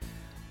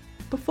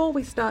Before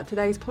we start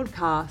today's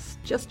podcast,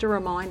 just a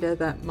reminder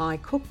that my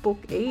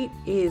cookbook Eat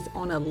is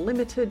on a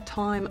limited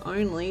time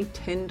only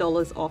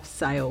 $10 off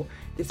sale.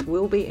 This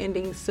will be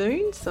ending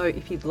soon, so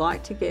if you'd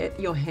like to get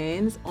your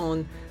hands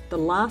on the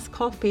last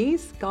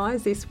copies,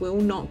 guys, this will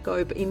not go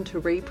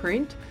into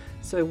reprint.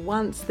 So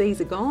once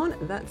these are gone,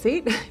 that's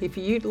it. If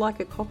you'd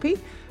like a copy,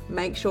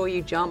 make sure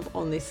you jump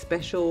on this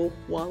special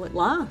while it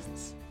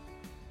lasts.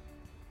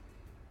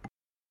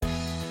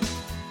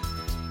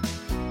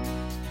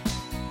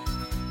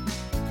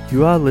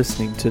 You are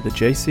listening to the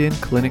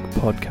JCN Clinic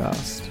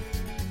Podcast.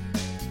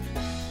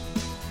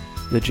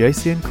 The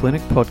JCN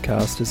Clinic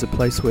Podcast is a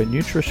place where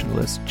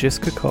nutritionalists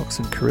Jessica Cox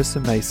and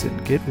Carissa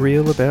Mason get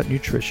real about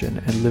nutrition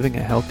and living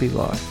a healthy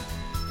life.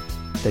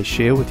 They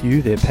share with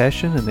you their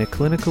passion and their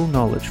clinical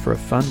knowledge for a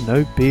fun,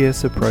 no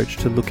BS approach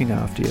to looking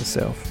after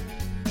yourself.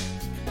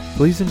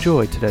 Please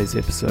enjoy today's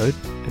episode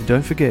and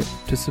don't forget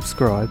to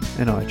subscribe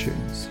in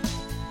iTunes.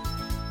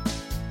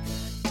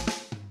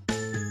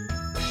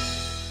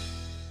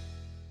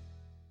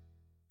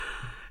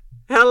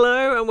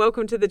 Hello and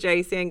welcome to the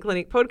JCN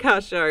Clinic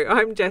Podcast Show.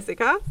 I'm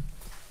Jessica.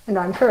 And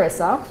I'm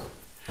Carissa.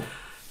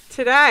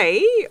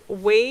 Today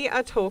we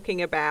are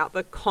talking about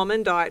the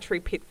common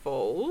dietary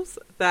pitfalls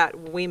that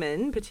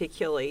women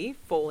particularly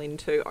fall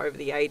into over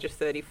the age of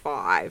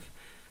 35,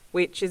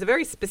 which is a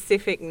very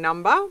specific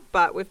number,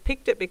 but we've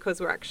picked it because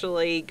we're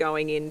actually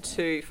going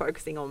into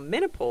focusing on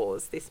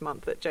menopause this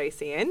month at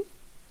JCN.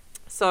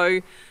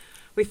 So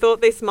we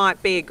thought this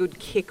might be a good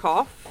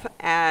kick-off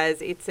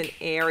as it's an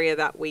area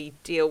that we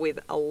deal with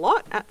a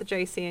lot at the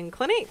JCN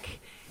Clinic.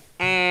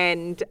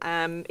 And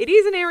it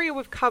is an area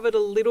we've covered a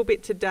little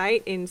bit to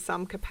date in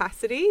some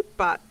capacity,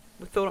 but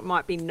we thought it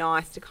might be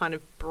nice to kind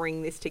of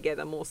bring this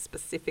together more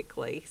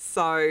specifically.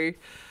 So,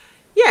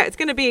 yeah, it's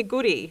going to be a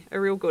goodie, a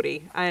real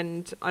goodie.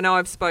 And I know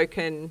I've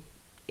spoken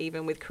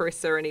even with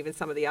Carissa and even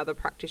some of the other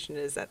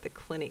practitioners at the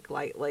clinic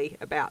lately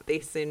about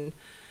this in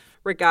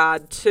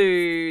regard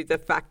to the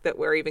fact that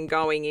we're even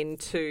going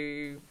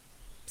into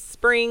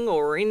spring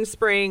or in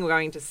spring, we're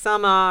going to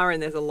summer,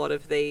 and there's a lot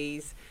of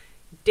these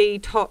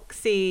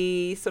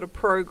detoxy sort of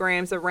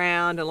programs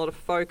around, and a lot of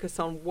focus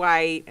on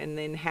weight and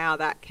then how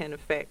that can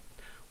affect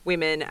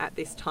women at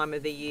this time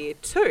of the year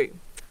too.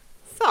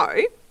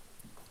 So,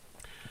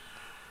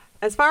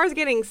 as far as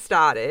getting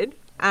started,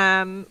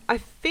 I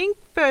think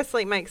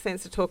firstly it makes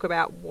sense to talk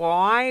about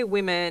why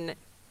women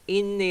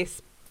in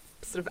this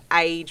sort of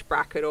age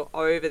bracket or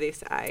over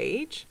this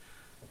age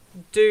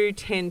do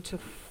tend to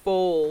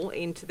fall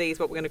into these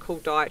what we're going to call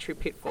dietary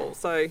pitfalls.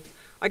 So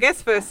I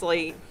guess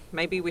firstly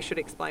maybe we should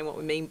explain what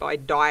we mean by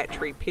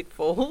dietary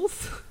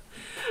pitfalls.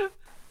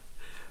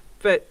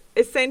 But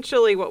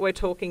essentially what we're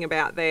talking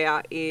about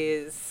there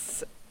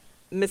is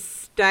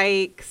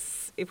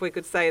mistakes, if we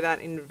could say that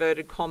in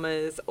inverted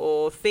commas,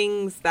 or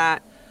things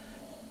that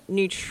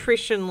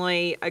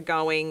nutritionally are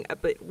going a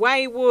bit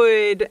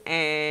wayward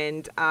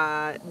and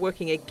are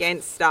working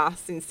against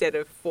us instead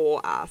of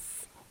for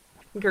us.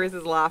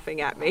 Carissa's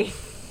laughing at me.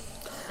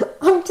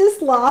 I'm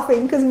just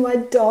laughing because my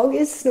dog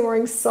is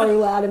snoring so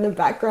loud in the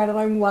background and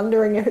I'm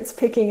wondering if it's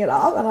picking it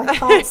up and I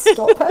can't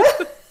stop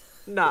her.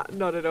 Nah,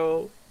 not at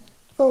all.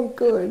 Oh,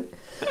 good.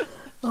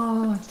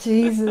 Oh,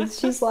 Jesus.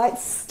 She's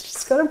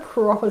got a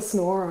proper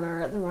snore on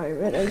her at the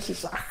moment and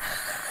she's like...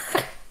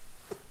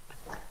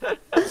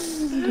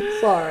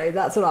 Sorry,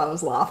 that's what I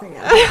was laughing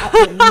at. That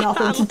had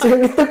nothing to do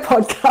with the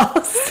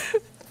podcast.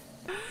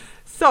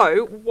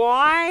 So,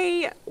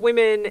 why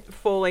women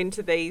fall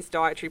into these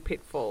dietary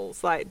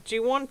pitfalls? Like, do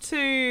you want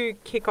to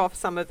kick off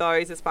some of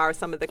those as far as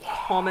some of the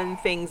common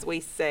things we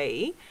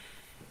see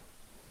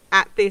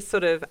at this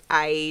sort of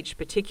age,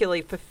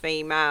 particularly for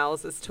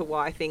females, as to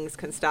why things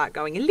can start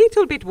going a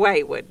little bit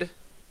wayward?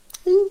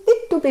 A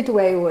little bit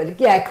wayward.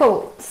 Yeah,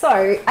 cool.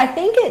 So, I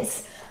think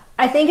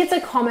it's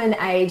a common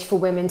age for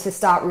women to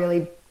start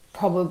really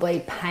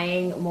probably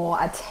paying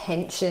more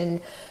attention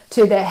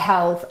to their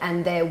health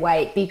and their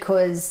weight,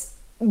 because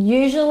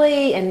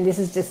usually, and this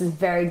is just a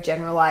very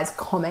generalized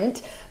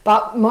comment,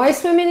 but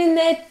most women in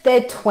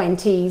their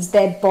 20s,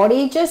 their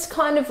body just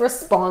kind of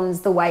responds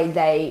the way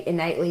they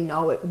innately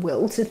know it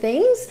will to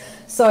things.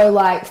 So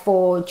like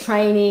for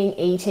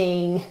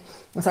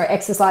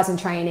exercise and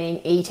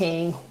training,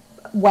 eating,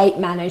 weight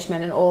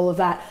management and all of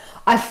that,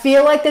 I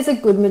feel like there's a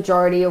good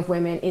majority of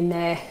women in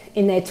their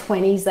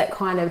 20s that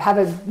kind of have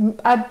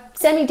a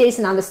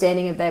semi-decent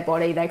understanding of their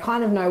body. They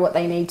kind of know what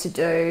they need to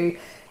do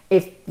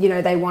if,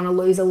 they want to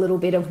lose a little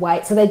bit of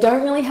weight. So they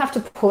don't really have to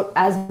put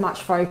as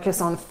much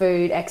focus on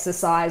food,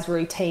 exercise,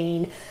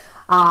 routine,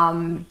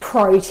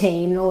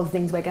 protein, and all the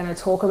things we're going to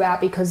talk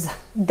about, because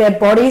their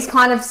body's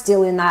kind of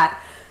still in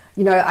that,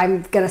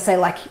 I'm going to say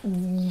like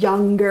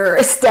younger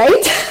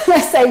state.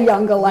 I say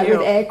younger like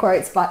with air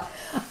quotes, but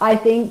I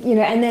think,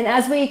 and then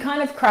as we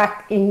kind of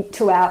crack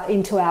into our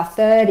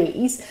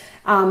 30s,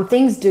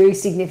 things do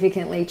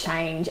significantly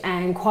change,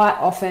 and quite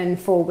often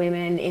for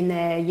women in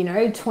their,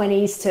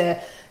 20s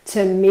to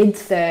to mid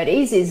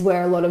 30s is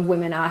where a lot of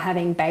women are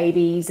having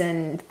babies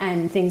and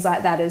things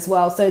like that as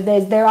well. So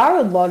there are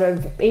a lot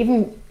of,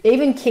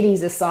 even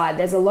kiddies aside,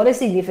 there's a lot of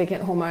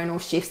significant hormonal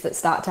shifts that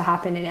start to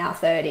happen in our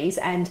 30s.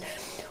 And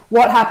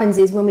what happens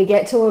is when we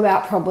get to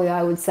about probably,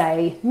 I would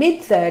say,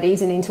 mid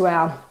 30s and into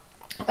our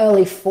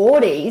early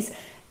 40s,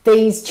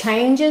 these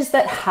changes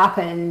that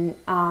happen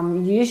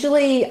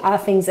usually are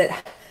things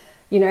that,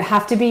 you know,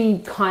 have to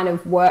be kind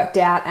of worked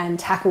out and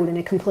tackled in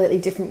a completely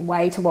different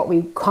way to what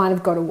we kind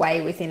of got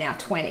away with in our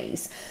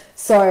 20s.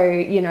 So,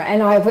 you know,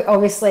 and I've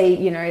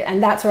obviously, you know,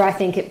 and that's where I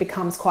think it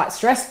becomes quite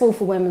stressful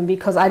for women,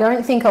 because I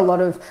don't think a lot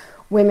of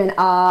women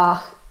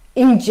are,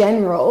 in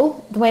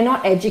general, we're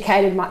not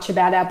educated much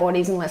about our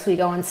bodies unless we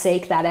go and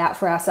seek that out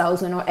for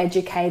ourselves. We're not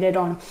educated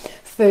on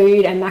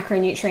food and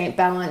macronutrient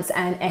balance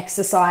and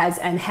exercise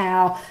and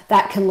how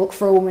that can look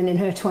for a woman in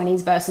her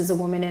 20s versus a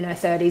woman in her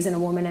 30s and a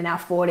woman in our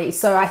 40s.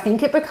 So I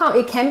think it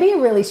can be a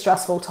really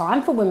stressful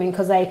time for women,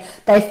 because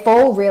they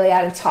fall really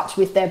out of touch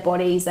with their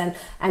bodies and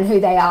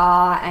who they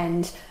are,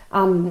 and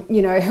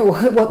you know,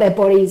 what their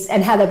bodies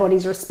and how their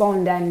bodies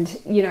respond. And,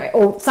 you know,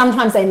 or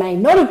sometimes they may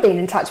not have been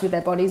in touch with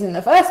their bodies in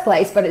the first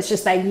place, but it's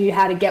just they knew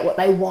how to get what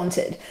they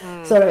wanted,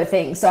 sort of a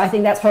thing. So I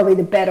think that's probably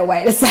the better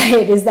way to say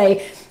it, is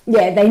they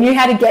knew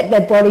how to get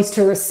their bodies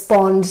to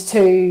respond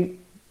to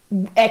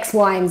X,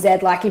 Y, and Z.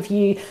 Like if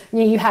you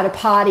knew you had a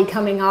party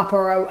coming up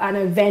or an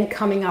event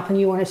coming up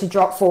and you wanted to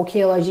drop 4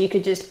 kilos, you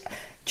could just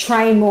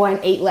train more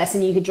and eat less,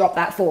 and you could drop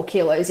that 4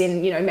 kilos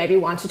in, you know, maybe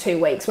 1 to 2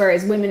 weeks.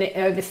 Whereas women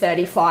over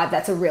 35,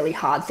 that's a really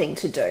hard thing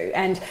to do.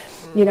 And,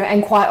 you know,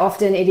 and quite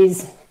often it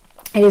is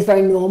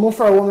very normal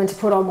for a woman to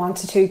put on 1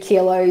 to 2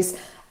 kilos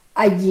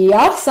a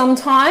year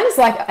sometimes,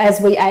 like as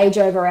we age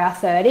over our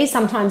 30s,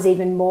 sometimes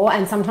even more.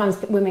 And sometimes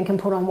women can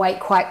put on weight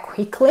quite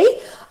quickly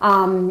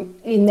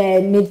in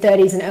their mid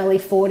 30s and early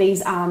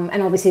 40s.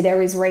 And obviously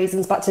there is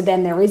reasons, but to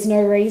them there is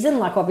no reason.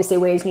 Like obviously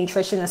we as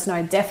nutritionists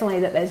know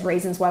definitely that there's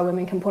reasons why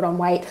women can put on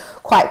weight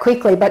quite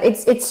quickly, but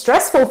it's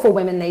stressful for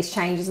women, these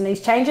changes. And these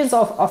changes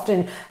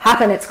often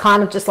happen, it's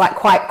kind of just like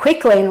quite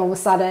quickly, and all of a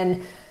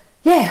sudden,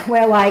 yeah,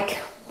 we're like,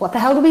 what the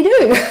hell do we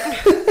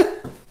do?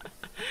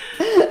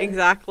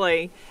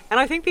 Exactly. And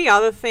I think the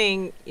other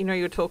thing, you know,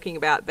 you're talking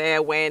about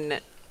there, when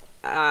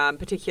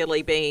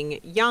particularly being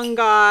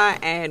younger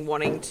and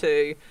wanting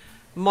to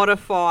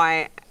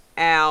modify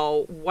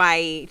our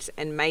weight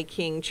and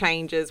making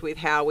changes with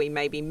how we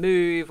maybe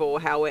move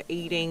or how we're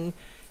eating,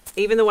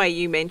 even the way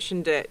you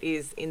mentioned it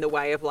is in the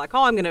way of like,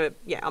 oh,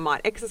 I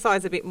might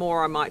exercise a bit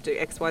more, I might do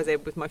X, Y, Z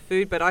with my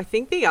food. But I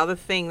think the other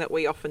thing that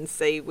we often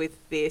see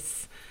with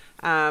this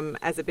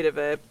as a bit of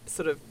a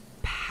sort of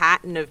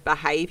pattern of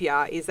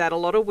behaviour is that a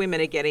lot of women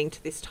are getting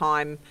to this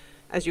time,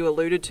 as you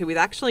alluded to, with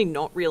actually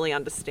not really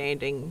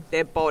understanding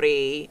their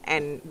body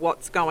and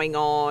what's going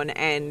on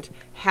and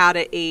how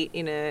to eat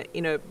in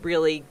a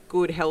really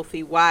good,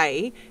 healthy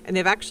way. And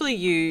they've actually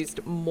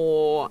used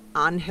more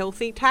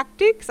unhealthy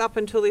tactics up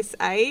until this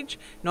age.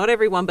 Not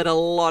everyone, but a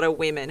lot of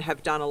women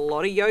have done a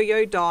lot of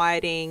yo-yo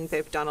dieting.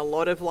 They've done a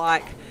lot of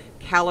like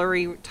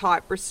calorie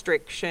type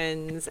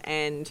restrictions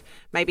and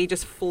maybe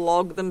just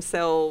flog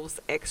themselves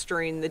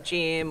extra in the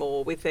gym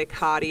or with their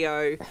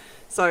cardio.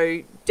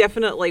 So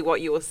definitely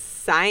what you were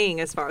saying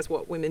as far as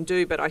what women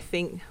do, but I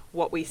think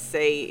what we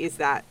see is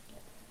that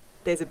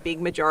there's a big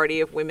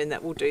majority of women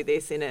that will do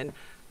this in an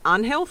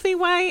unhealthy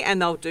way,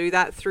 and they'll do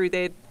that through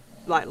their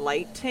like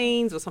late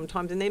teens or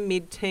sometimes in their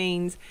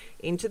mid-teens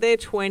into their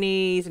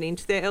 20s and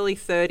into their early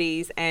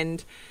 30s,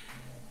 and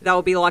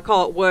they'll be like,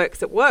 oh,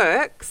 it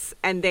works.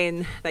 And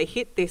then they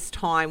hit this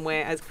time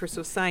where, as Chris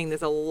was saying,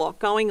 there's a lot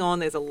going on.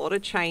 There's a lot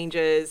of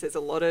changes. There's a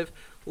lot of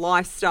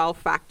lifestyle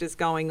factors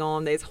going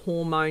on. There's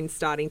hormones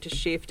starting to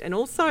shift. And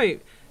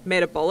also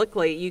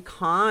metabolically, you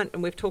can't,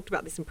 and we've talked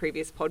about this in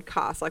previous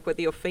podcasts, like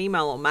whether you're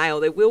female or male,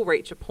 there will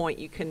reach a point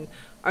you can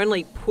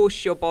only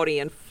push your body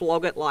and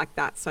flog it like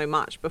that so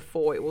much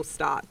before it will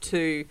start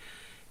to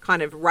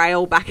kind of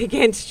rail back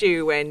against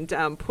you and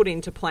put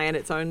into plan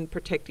its own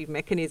protective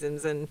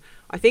mechanisms. And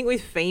I think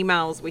with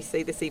females, we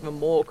see this even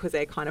more because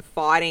they're kind of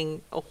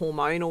fighting a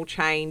hormonal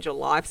change, a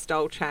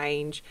lifestyle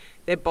change.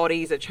 Their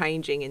bodies are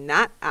changing in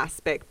that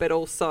aspect, but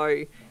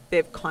also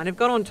they've kind of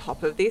got on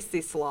top of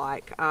this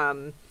like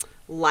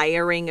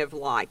layering of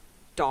like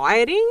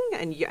dieting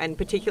and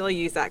particularly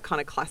use that kind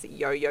of classic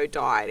yo-yo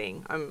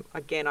dieting.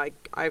 Again,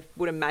 I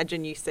would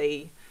imagine you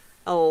see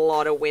a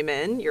lot of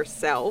women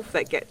yourself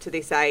that get to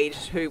this age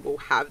who will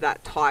have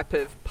that type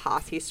of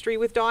past history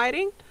with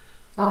dieting.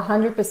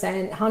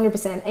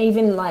 100%.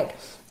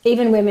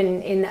 Even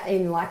women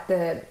in like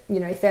the,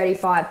 you know,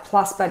 35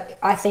 plus, but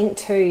I think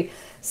too,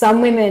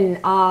 some women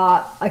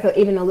are like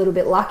even a little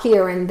bit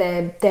luckier in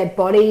their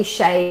body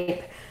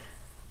shape,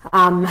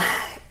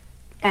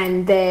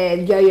 and their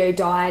yo-yo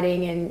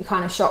dieting and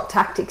kind of shock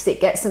tactics, it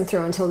gets them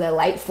through until their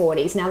late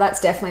 40s. Now, that's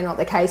definitely not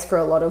the case for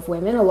a lot of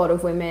women. A lot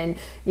of women,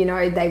 you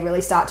know, they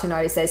really start to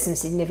notice there's some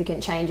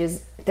significant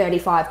changes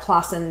 35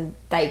 plus, and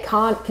they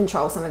can't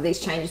control some of these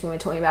changes when we're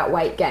talking about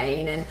weight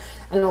gain and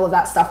all of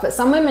that stuff. But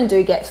some women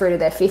do get through to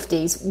their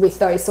 50s with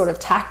those sort of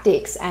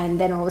tactics, and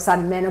then all of a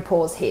sudden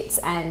menopause hits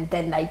and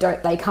then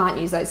they can't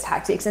use those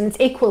tactics, and it's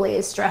equally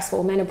as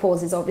stressful.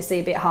 Menopause is obviously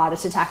a bit harder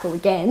to tackle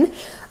again,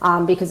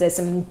 because there's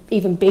some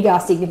even bigger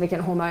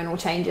significant hormonal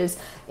changes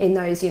in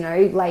those,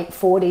 late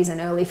 40s and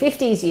early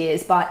 50s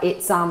years. But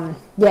it's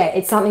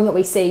it's something that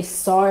we see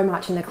so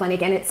much in the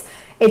clinic, and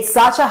it's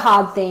such a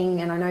hard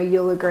thing, and I know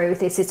you'll agree with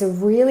this. It's a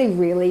really,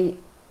 really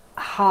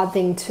hard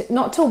thing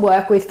not to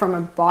work with from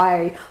a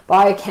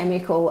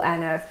biochemical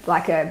and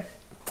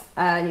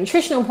a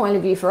nutritional point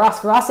of view. For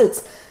us,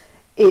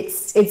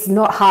 it's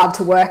not hard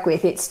to work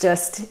with. It's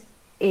just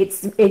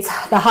it's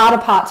the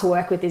harder part to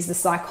work with is the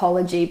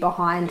psychology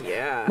behind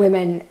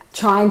women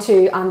trying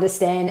to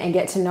understand and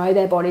get to know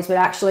their bodies, but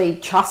actually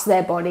trust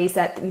their bodies,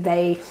 that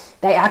they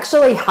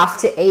actually have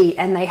to eat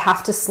and they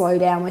have to slow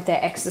down with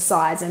their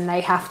exercise, and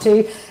they have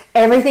to,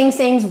 everything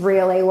seems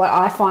really, what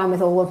I find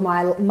with all of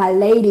my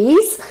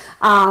ladies,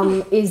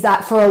 is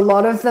that for a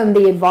lot of them,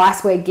 the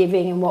advice we're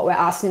giving and what we're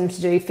asking them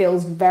to do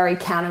feels very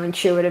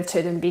counterintuitive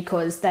to them,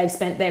 because they've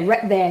spent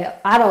their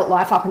adult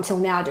life up until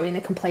now doing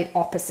the complete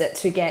opposite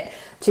to get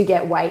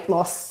weight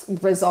loss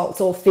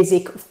results, or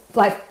physique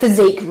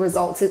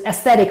results.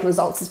 Aesthetic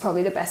results is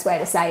probably the best way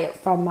to say it,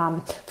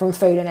 from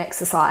food and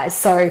exercise.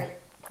 So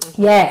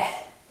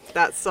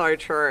that's so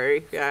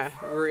true.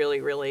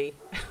 Really, really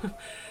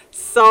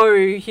so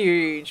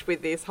huge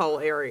with this whole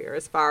area,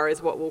 as far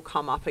as what we'll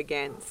come up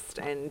against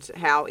and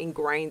how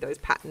ingrained those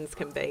patterns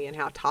can be, and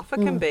how tough it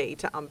can be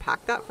to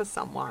unpack that for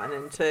someone,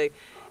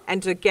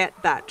 and to get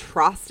that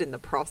trust in the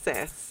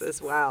process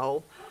as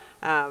well.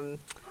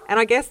 And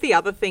I guess the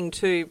other thing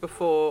too,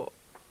 before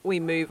we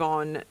move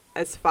on,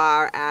 as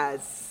far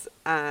as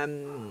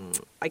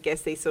I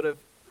guess these sort of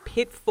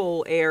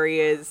pitfall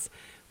areas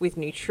with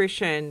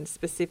nutrition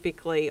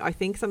specifically, I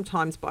think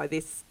sometimes by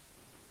this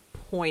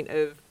point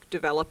of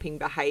developing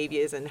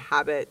behaviours and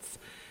habits,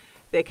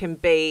 there can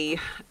be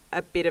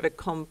a bit of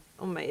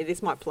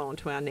this might flow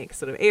onto our next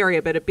sort of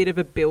area, but a bit of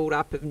a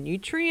build-up of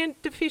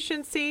nutrient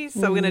deficiencies.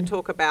 So we're going to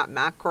talk about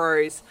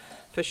macros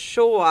for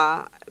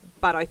sure,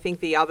 but I think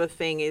the other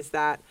thing is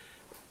that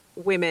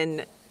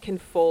women can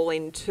fall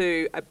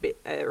into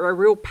a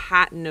real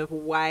pattern of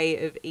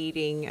way of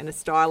eating and a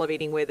style of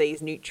eating where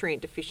these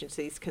nutrient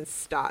deficiencies can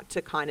start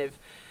to kind of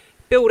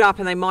build up,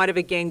 and they might have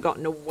again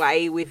gotten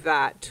away with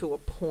that to a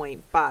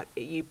point, but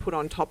you put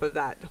on top of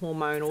that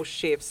hormonal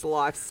shifts,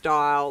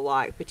 lifestyle,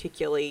 like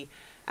particularly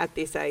at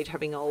this age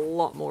having a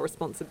lot more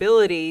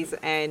responsibilities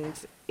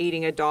and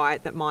eating a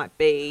diet that might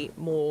be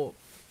more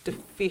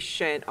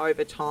deficient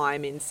over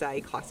time in, say,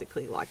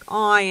 classically like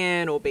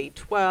iron or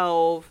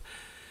B12,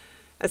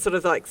 as sort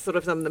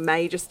of some of the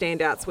major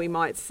standouts we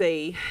might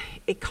see.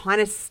 It kind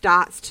of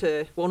starts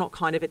to,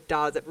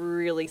 it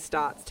really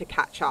starts to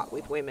catch up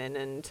with women,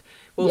 and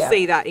we'll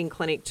see that in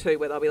clinic too,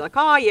 where they'll be like,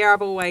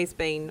 I've always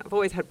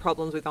had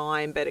problems with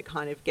iron, but it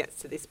kind of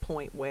gets to this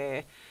point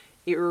where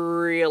it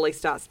really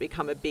starts to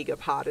become a bigger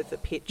part of the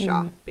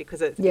picture,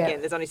 because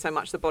again, there's only so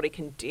much the body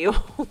can deal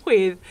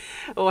with,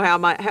 or how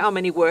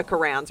many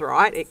workarounds,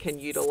 right, it can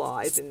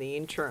utilise in the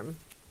interim.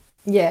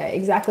 Yeah,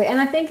 exactly. And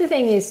I think the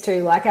thing is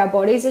too, like, our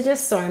bodies are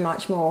just so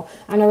much more,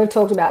 I know we've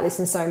talked about this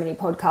in so many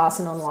podcasts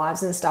and on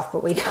lives and stuff,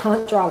 but we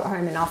can't drive it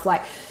home enough.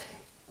 Like,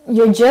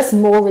 you're just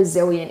more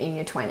resilient in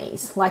your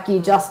 20s. Like, you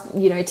just,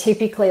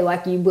 typically,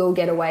 like, you will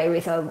get away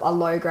with a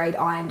low grade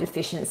iron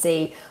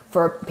deficiency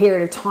for a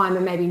period of time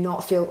and maybe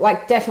not feel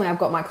like, definitely I've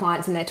got my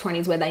clients in their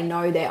 20s where they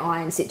know their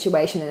iron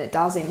situation and it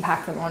does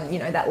impact them on,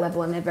 that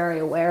level, and they're very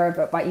aware of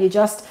it. But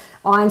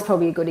iron's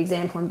probably a good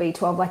example, and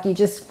B12, like, you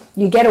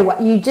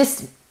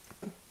just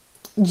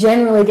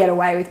generally get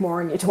away with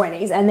more in your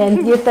 20s, and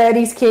then your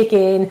 30s kick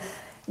in.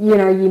 You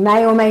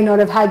may or may not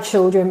have had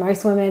children.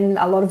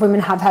 A lot of women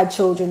have had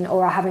children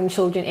or are having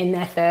children in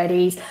their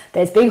 30s.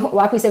 There's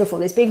like we said before,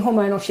 there's big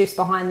hormonal shifts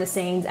behind the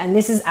scenes, and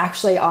this is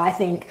actually, I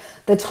think,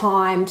 the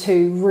time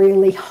to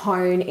really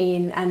hone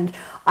in. And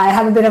I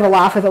have a bit of a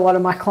laugh with a lot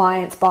of my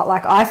clients, but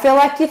like, I feel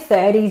like your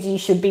 30s, you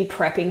should be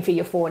prepping for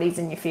your 40s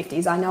and your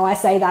 50s. I know I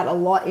say that a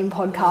lot in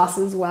podcasts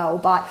as well,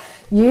 but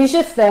use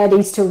your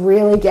 30s to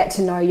really get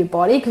to know your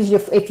body, because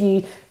if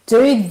you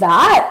do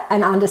that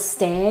and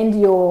understand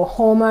your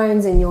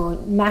hormones and your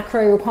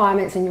macro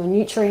requirements and your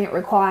nutrient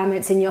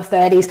requirements in your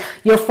 30s,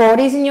 your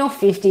 40s and your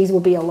 50s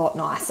will be a lot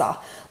nicer.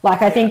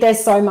 Like, I think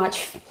there's so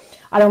much,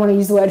 I don't want to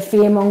use the word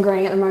fear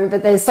mongering at the moment,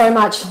 but there's so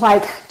much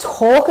like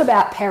talk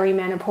about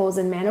perimenopause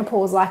and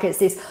menopause like it's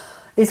this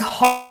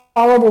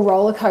horrible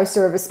roller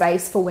coaster of a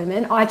space for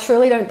women. I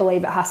truly don't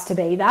believe it has to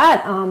be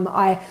that.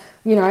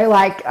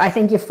 I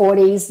think your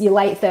 40s, your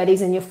late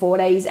 30s and your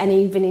 40s and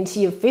even into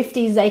your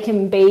 50s, they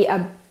can be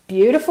a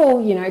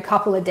beautiful,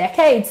 couple of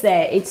decades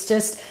there. It's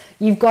just,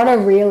 you've got to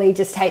really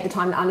just take the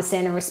time to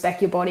understand and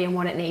respect your body and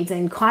what it needs,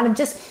 and kind of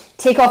just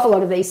tick off a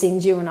lot of these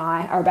things you and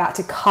I are about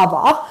to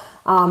cover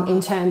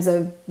in terms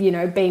of,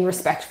 being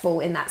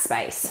respectful in that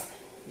space.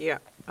 Yeah,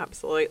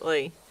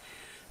 absolutely.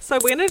 So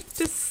we're going to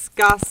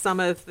discuss some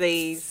of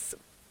these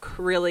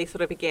really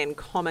sort of, again,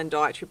 common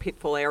dietary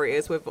pitfall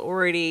areas. We've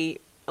already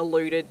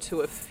alluded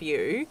to a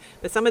few,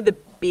 but some of the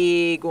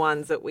big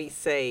ones that we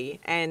see.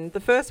 And the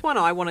first one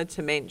I wanted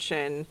to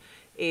mention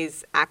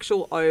is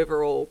actual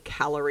overall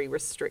calorie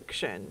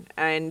restriction.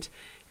 And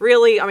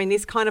really, I mean,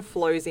 this kind of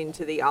flows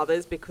into the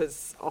others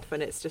because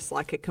often it's just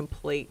like a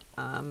complete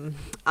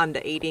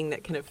under-eating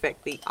that can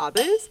affect the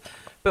others.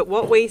 But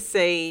what we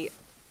see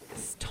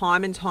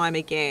time and time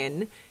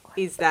again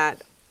is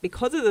that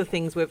because of the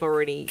things we've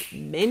already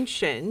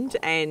mentioned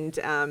and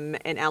an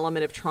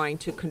element of trying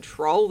to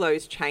control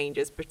those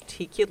changes,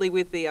 particularly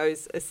with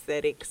those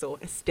aesthetics,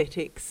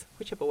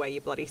 whichever way you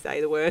bloody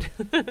say the word.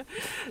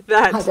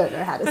 That I don't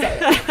know how to say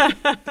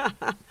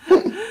it.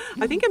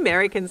 I think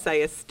Americans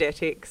say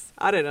aesthetics.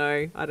 I don't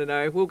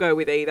know. We'll go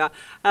with either.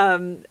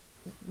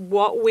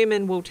 What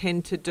women will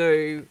tend to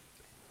do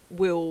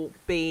will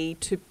be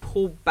to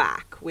pull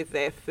back with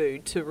their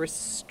food, to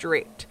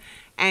restrict.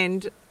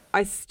 And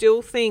I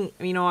still think,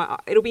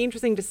 it'll be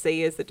interesting to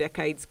see as the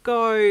decades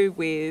go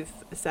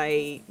with,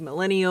 say,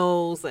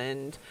 millennials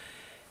and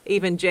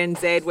even Gen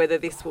Z, whether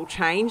this will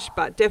change.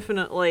 But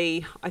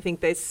definitely, I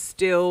think there's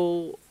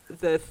still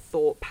the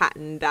thought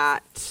pattern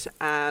that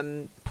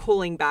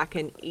pulling back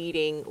and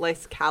eating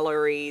less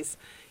calories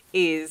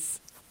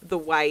is the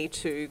way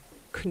to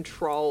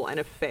control and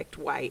affect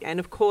weight. And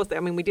of course,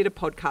 we did a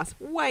podcast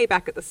way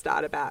back at the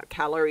start about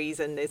calories,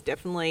 and there's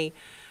definitely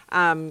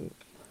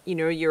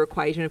your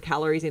equation of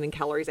calories in and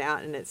calories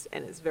out, and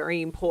it's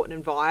very important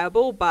and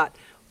viable. But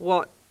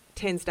what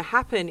tends to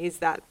happen is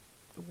that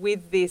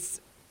with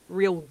this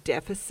real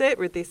deficit,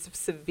 with this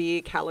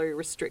severe calorie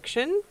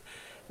restriction,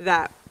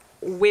 that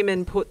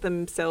women put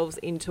themselves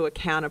into a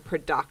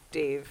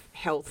counterproductive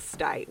health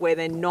state where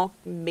they're not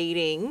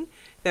meeting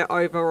their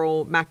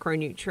overall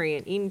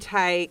macronutrient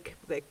intake.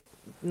 They're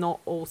not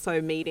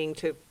also meeting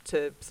to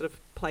sort of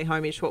play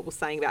homage to what we're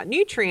saying about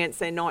nutrients.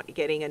 They're not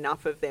getting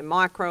enough of their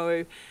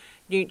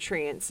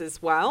micronutrients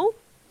as well.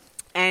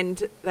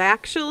 And they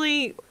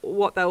actually,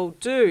 what they'll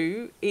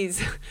do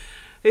is,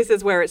 this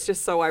is where it's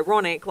just so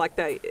ironic, like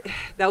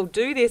they'll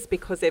do this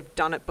because they've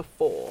done it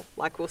before.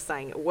 Like we're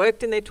saying, it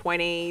worked in their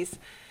 20s.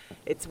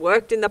 It's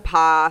worked in the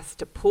past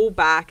to pull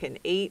back and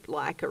eat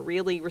like a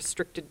really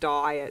restricted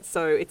diet.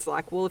 So it's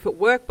like, well, if it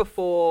worked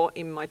before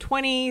in my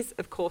 20s,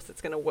 of course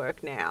it's going to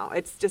work now.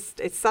 It's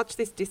such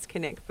this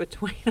disconnect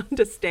between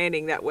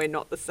understanding that we're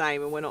not the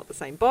same and we're not the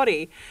same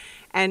body.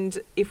 And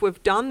if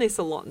we've done this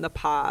a lot in the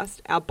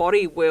past, our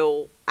body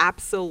will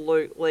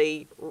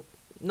absolutely, I'm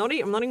not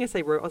even going to say,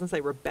 I was going to say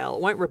rebel.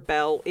 It won't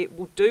rebel. It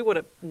will do what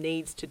it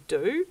needs to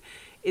do,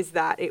 is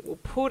that it will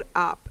put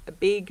up a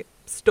big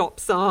stop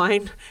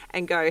sign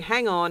and go,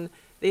 hang on,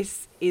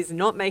 this is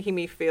not making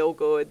me feel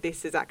good.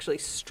 This is actually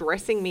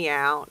stressing me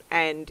out,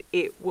 and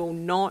it will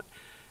not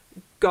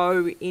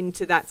go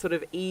into that sort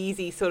of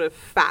easy sort of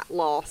fat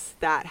loss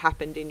that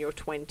happened in your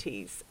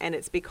 20s. And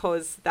it's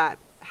because that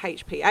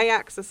HPA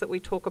axis that we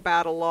talk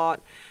about a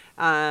lot,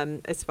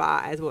 as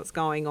far as what's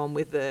going on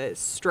with the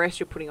stress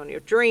you're putting on your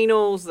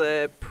adrenals,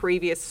 the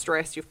previous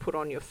stress you've put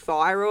on your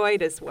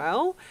thyroid as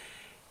well,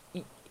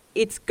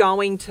 it's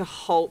going to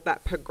halt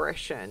that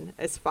progression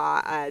as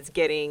far as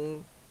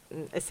getting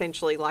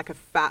essentially like a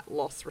fat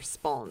loss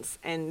response.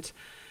 And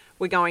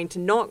we're going to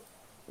not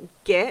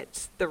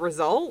get the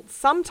results.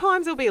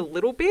 Sometimes there'll be a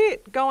little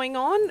bit going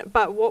on,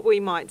 but what we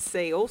might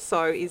see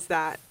also is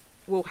that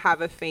we'll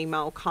have a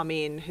female come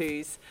in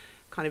who's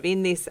kind of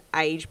in this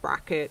age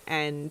bracket,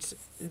 and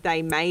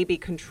they may be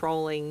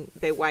controlling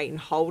their weight and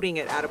holding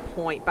it at a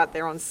point, but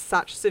they're on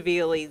such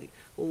severely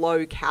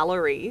low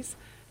calories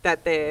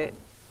that they're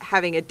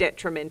having a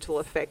detrimental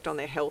effect on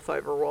their health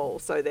overall.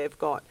 So they've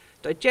got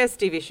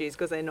digestive issues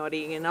because they're not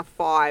eating enough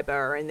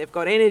fiber, and they've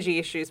got energy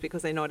issues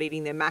because they're not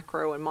eating their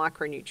macro and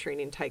micronutrient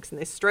intakes, and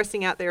they're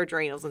stressing out their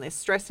adrenals and they're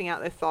stressing out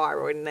their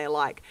thyroid, and they're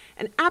like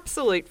an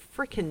absolute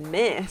freaking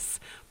mess.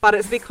 But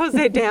it's because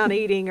they're down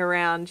eating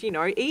around,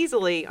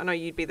 easily, I know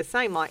you'd be the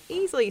same, like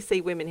easily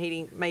see women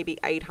eating maybe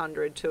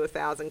 800 to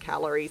 1,000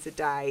 calories a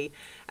day,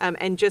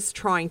 and just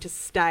trying to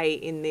stay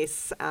in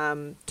this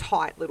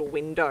tight little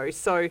window.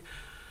 So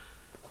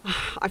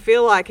I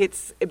feel like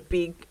it's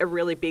a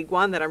really big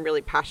one that I'm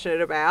really passionate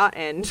about,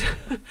 and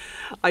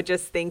I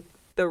just think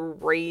the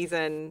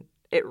reason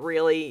it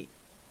really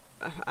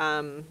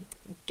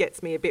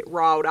gets me a bit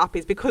riled up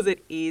is because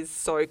it is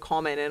so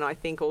common. And I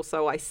think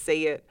also I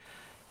see it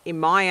in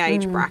my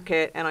age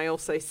bracket, and I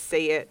also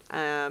see it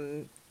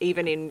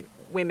even in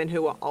women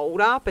who are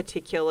older,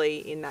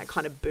 particularly in that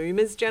kind of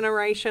boomers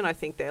generation. I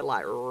think they're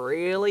like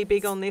really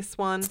big on this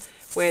one,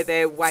 where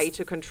their way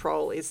to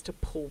control is to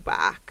pull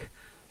back.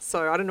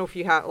 So I don't know if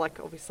you have, like,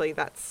 obviously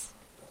that's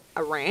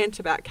a rant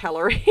about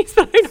calories.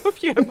 I don't know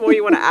if you have more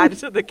you want to add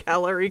to the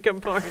calorie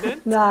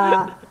component.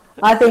 Nah,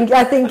 I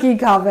think you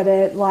covered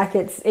it. Like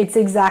it's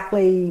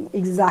exactly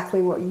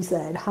what you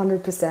said,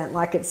 100%.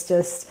 Like it's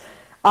just,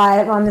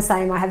 I'm the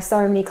same. I have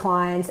so many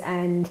clients,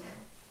 and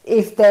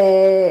if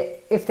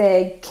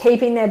they're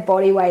keeping their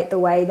body weight the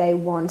way they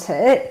want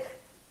it,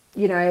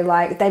 you know,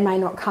 like they may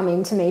not come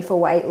into me for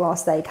weight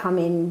loss. They come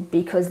in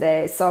because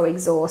they're so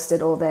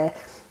exhausted, or they're,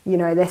 you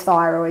know, their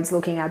thyroid's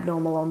looking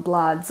abnormal on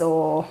bloods,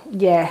 or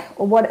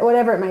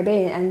whatever it may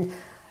be.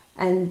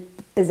 And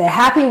they're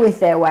happy with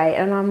their weight.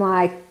 And I'm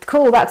like,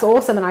 cool, that's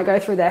awesome. And I go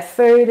through their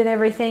food and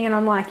everything. And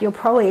I'm like, you're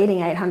probably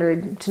eating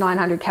 800 to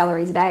 900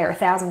 calories a day, or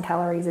 1,000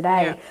 calories a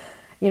day. Yeah.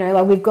 You know,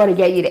 like, we've got to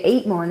get you to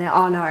eat more. And they're,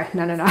 oh, no.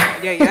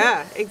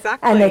 Yeah,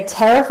 exactly. And they're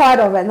terrified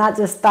of it. And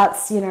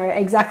that's, you know,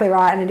 exactly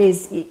right. And it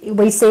is,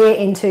 we see it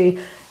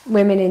into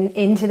women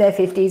into their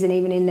 50s and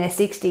even in their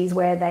 60s,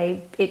 where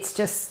it's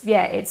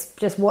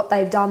just what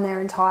they've done their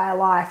entire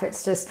life.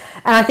 It's just,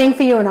 and I think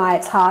for you and I,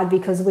 it's hard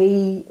because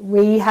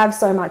we have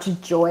so much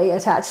joy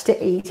attached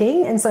to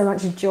eating, and so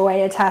much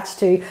joy attached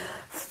to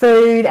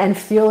food and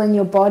fueling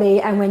your body.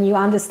 And when you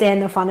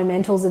understand the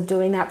fundamentals of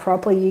doing that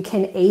properly, you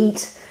can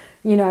eat,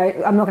 you know,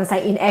 I'm not going to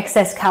say in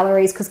excess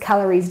calories, because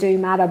calories do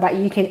matter, but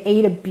you can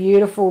eat a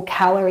beautiful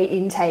calorie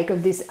intake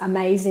of this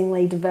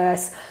amazingly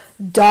diverse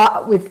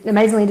diet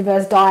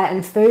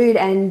and food,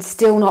 and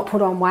still not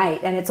put on weight.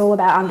 And it's all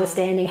about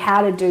understanding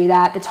how to do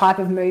that, the type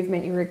of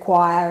movement you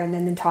require, and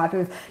then the type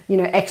of, you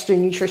know, extra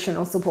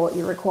nutritional support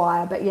you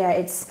require. But yeah,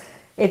 it's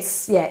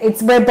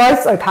we're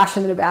both so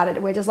passionate about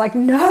it. We're just like,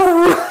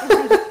 no.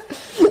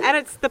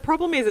 And the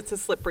problem is it's a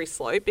slippery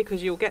slope,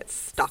 because you'll get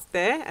stuck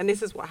there. And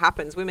this is what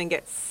happens. Women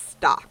get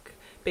stuck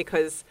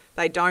because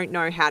they don't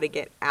know how to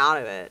get out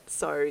of it.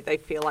 So they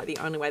feel like the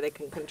only way they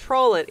can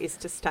control it is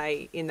to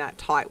stay in that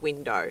tight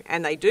window.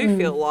 And they do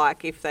feel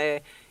like if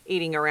they're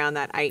eating around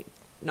that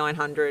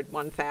 900,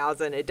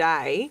 1,000 a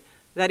day,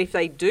 that if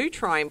they do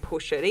try and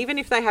push it, even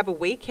if they have a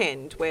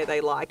weekend where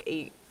they like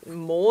eat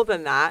more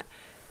than that,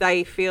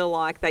 they feel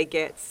like they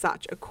get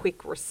such a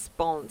quick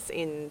response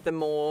in the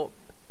more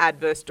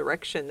adverse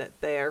direction that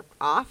they're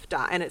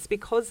after. And it's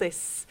because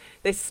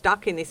they're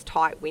stuck in this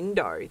tight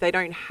window. They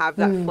don't have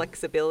that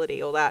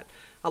flexibility, or that,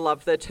 I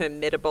love the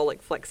term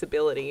metabolic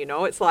flexibility, you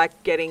know. It's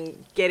like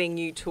getting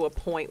you to a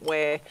point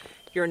where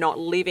you're not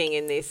living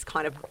in this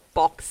kind of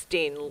boxed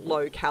in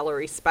low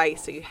calorie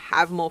space, so you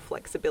have more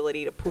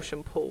flexibility to push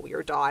and pull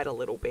your diet a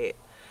little bit.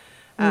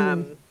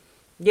 The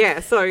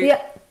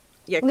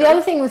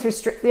other thing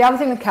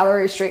with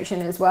calorie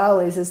restriction as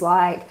well is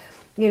like,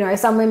 you know,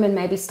 some women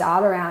maybe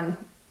start around,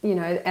 you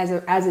know,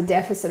 as a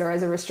deficit or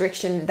as a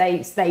restriction.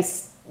 They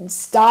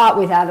start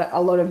without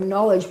a lot of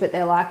knowledge, but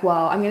they're like,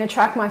 well, I'm going to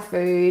track my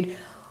food.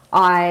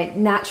 I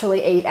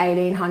naturally eat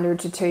 1,800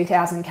 to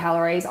 2,000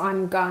 calories.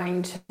 I'm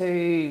going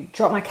to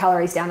drop my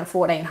calories down to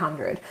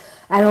 1,400.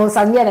 And all of a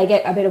sudden, they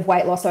get a bit of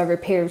weight loss over a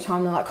period of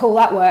time. They're like, cool,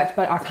 that worked,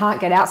 but I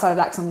can't get outside of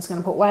that because I'm just going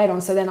to put weight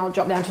on. So then I'll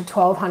drop down to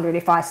 1,200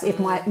 if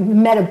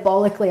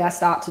metabolically I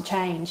start to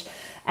change.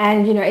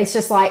 And, you know, it's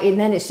just like, and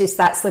then it's just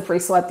that slippery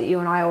slope that you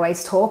and I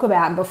always talk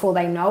about. And before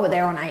they know it,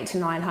 they're on 800 to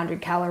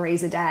 900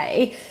 calories a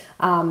day.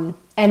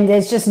 And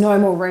there's just no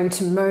more room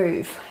to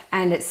move.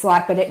 And it's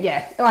like,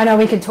 I know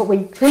we could talk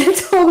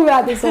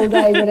about this all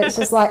day, but it's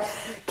just like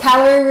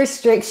calorie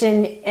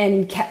restriction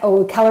and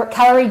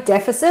calorie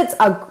deficits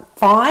are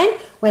fine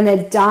when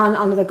they're done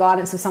under the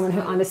guidance of someone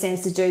who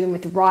understands to do them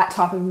with the right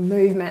type of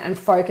movement and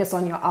focus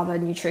on your other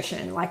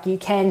nutrition. Like, you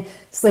can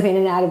slip in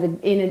and out of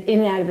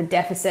a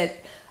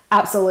deficit,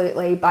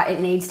 absolutely, but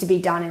it needs to be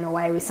done in a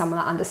way with someone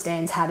that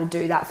understands how to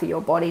do that for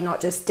your body, not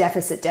just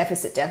deficit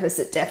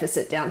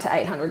down to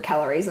 800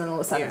 calories, and all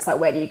of a sudden it's like,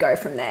 where do you go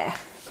from there?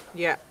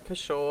 Yeah, for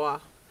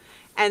sure.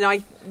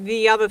 And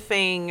the other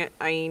thing,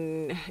 I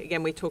mean,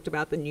 again, we talked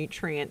about the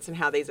nutrients and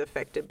how these are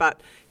affected,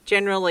 but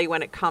generally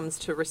when it comes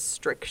to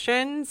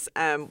restrictions,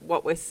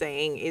 what we're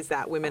seeing is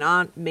that women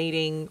aren't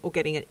meeting or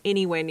getting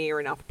anywhere near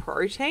enough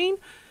protein.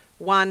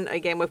 One,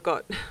 again, we've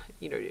got,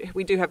 you know,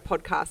 we do have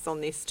podcasts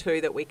on this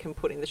too that we can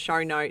put in the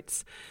show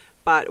notes.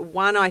 But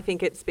one, I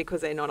think it's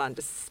because they're not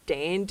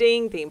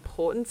understanding the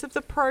importance of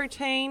the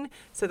protein.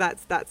 So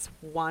that's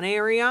one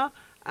area.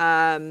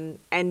 And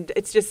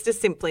it's just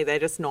simply they're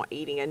just not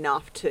eating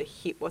enough to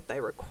hit what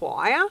they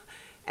require.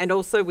 And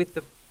also with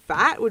the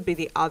fat would be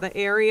the other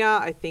area.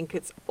 I think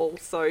it's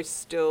also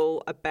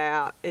still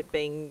about it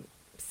being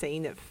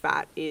seen that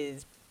fat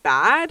is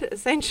bad,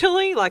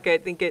 essentially. Like, I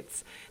think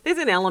there's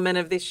an element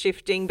of this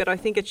shifting, but I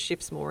think it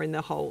shifts more in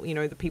the whole, you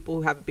know, the people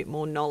who have a bit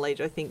more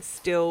knowledge. I think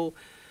still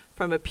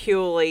from a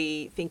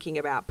purely thinking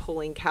about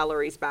pulling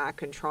calories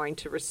back and trying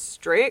to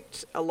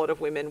restrict, a lot of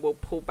women will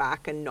pull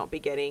back and not be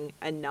getting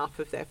enough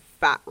of their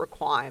fat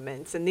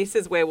requirements. And this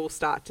is where we'll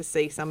start to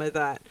see some of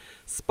that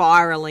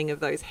spiraling of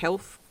those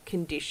health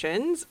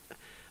conditions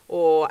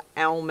or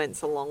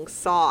ailments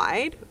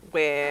alongside,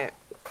 where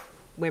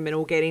women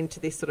will get into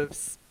this sort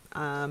of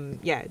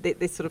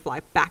they're sort of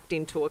like backed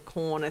into a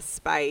corner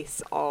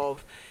space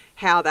of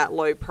how that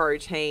low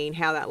protein,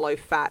 how that low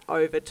fat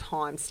over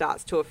time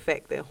starts to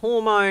affect their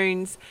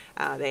hormones,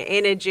 their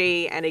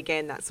energy, and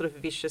again, that sort of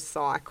vicious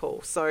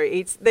cycle. So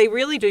they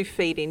really do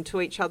feed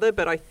into each other,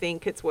 but I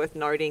think it's worth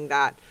noting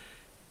that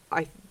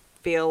I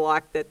feel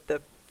like that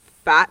the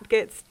fat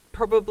gets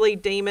probably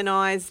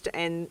demonized,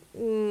 and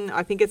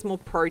I think it's more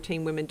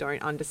protein. Women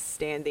don't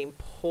understand the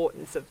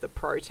importance of the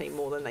protein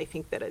more than they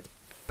think that it's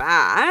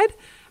bad.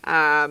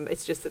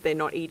 It's just that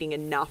they're not eating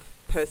enough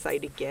per se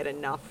to get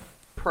enough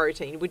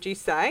protein. Would you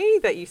say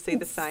that you see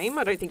the same?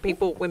 I don't think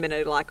women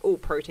are like, oh,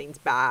 protein's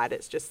bad.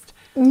 It's just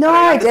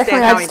no,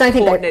 definitely. I just don't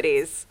think it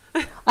is.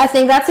 I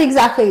think that's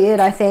exactly it.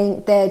 I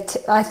think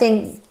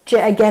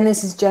again,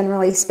 this is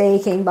generally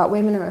speaking, but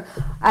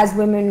as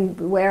women,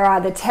 we're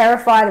either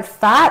terrified of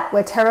fat,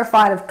 we're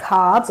terrified of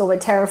carbs, or we're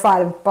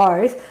terrified of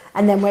both,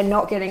 and then we're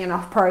not getting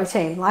enough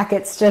protein. Like,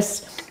 it's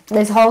just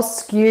this whole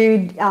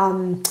skewed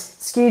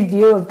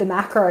view of the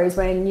macros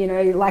when,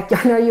 like,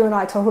 I know you and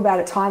I talk about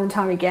it time and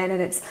time again,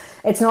 and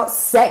it's not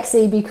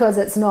sexy because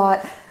it's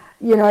not,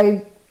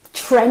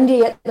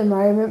 trendy at the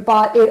moment,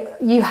 but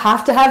you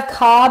have to have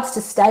carbs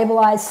to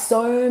stabilize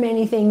so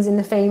many things in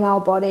the female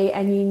body,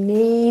 and you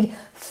need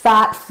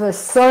fat for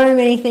so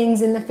many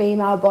things in the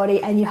female body,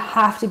 and you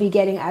have to be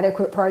getting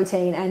adequate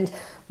protein. And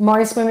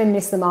most women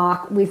miss the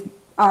mark with,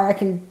 I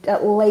reckon,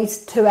 at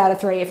least 2 out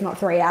of 3, if not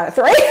 3 out of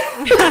 3.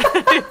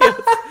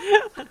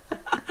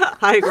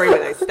 I agree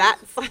with those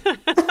stats.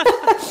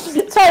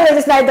 Totally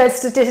just made those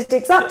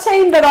statistics up,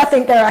 team, but I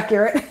think they're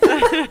accurate.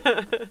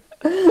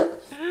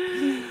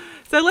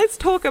 So let's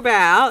talk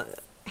about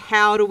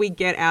how do we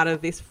get out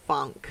of this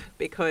funk,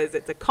 because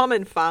it's a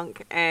common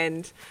funk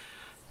and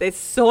there's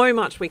so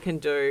much we can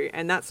do.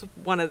 And that's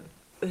one of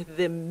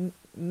the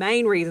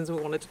main reasons we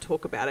wanted to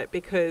talk about it,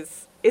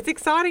 because it's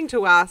exciting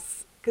to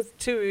us.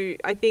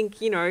 I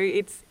think,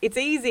 it's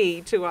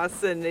easy to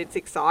us and it's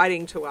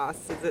exciting to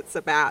us. It's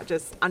about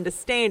just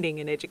understanding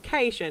and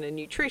education and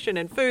nutrition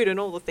and food and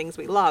all the things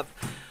we love.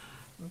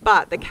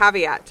 But the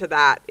caveat to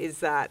that is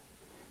that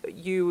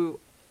you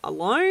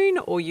alone,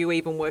 or you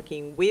even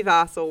working with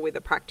us or with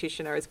a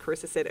practitioner, as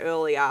Carissa said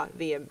earlier,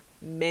 the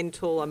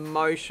mental,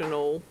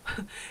 emotional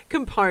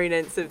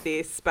components of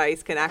this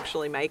space can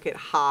actually make it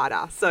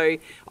harder. So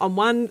on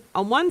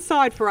one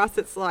side for us,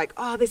 it's like,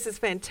 oh, this is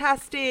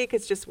fantastic.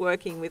 It's just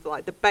working with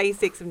like the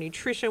basics of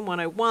nutrition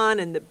 101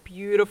 and the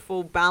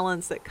beautiful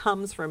balance that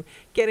comes from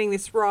getting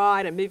this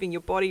right and moving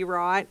your body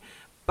right.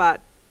 But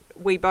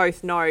we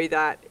both know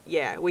that,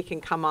 we can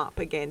come up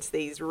against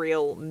these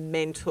real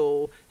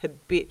mental,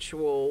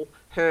 habitual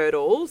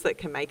hurdles that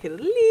can make it a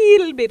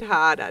little bit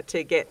harder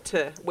to get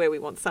to where we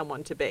want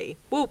someone to be.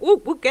 We'll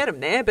get them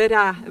there, but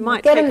it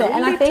might take a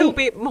little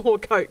bit more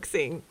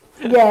coaxing.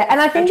 Yeah, and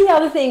I think the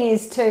other thing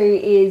is,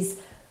 as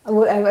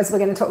we're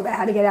going to talk about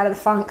how to get out of the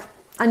funk,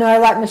 I know,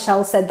 like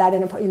Michelle said that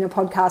in a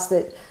podcast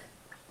that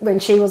when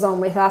she was on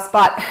with us,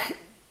 but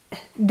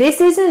this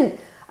isn't,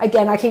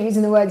 again, I keep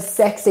using the word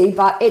sexy,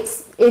 but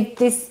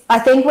I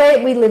think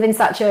we live in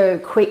such a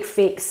quick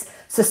fix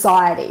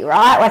society,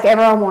 right? Like,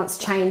 everyone wants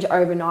change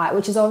overnight,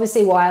 which is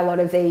obviously why a lot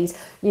of these,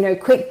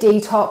 quick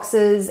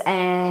detoxes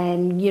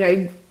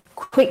and,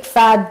 quick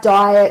fad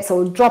diets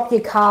or drop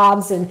your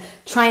carbs and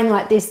train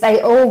like this,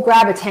 they all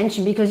grab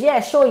attention because,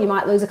 sure, you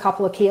might lose a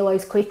couple of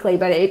kilos quickly,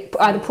 but it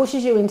either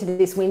pushes you into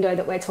this window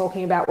that we're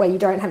talking about where you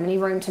don't have any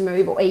room to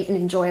move or eat and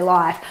enjoy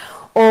life,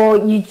 or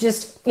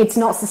it's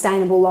not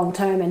sustainable long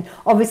term. And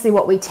obviously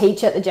what we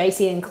teach at the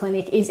JCN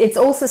clinic is it's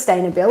all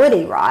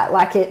sustainability, right?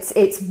 Like,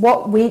 it's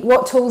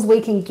what tools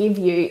we can give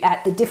you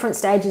at the different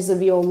stages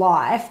of your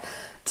life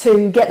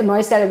to get the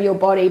most out of your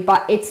body,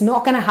 but it's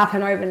not going to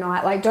happen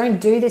overnight. Like, don't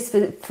do this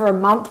for a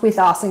month with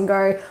us and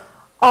go,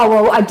 oh,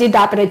 well, I did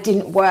that, but it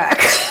didn't work.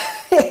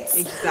 It's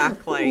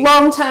exactly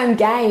long-term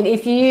gain.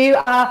 If you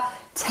are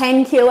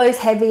 10 kilos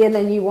heavier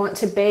than you want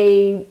to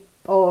be,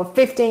 or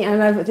 15, I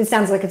know this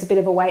sounds like it's a bit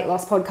of a weight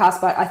loss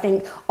podcast, but I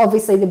think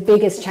obviously the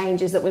biggest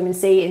changes that women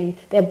see in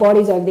their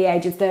bodies over the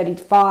age of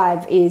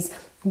 35 is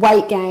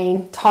weight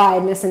gain,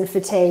 tiredness and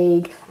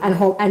fatigue,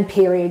 and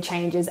period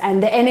changes.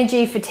 And the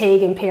energy,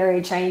 fatigue and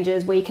period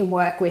changes we can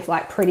work with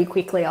like pretty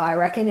quickly, I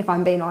reckon, if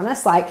I'm being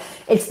honest. Like,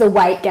 it's the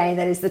weight gain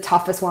that is the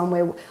toughest one,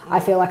 where I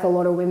feel like a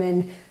lot of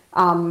women,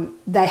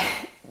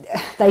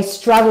 they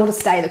struggle to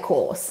stay the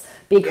course.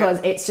 Because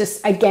it's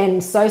just,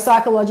 again, so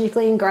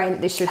psychologically ingrained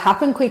that this should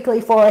happen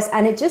quickly for us,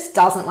 and it just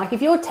doesn't. Like,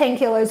 if you're 10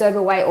 kilos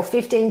overweight or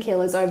 15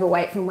 kilos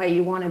overweight from where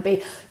you want to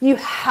be, you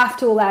have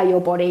to allow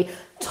your body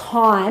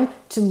time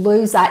to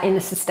lose that in a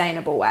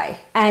sustainable way.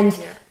 And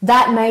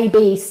that may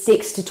be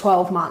 6 to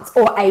 12 months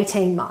or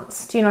 18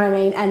 months. Do you know what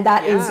I mean? And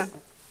that is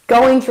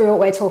going through what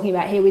we're talking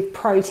about here with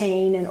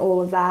protein and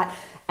all of that,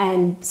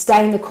 and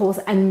staying the course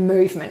and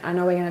movement. I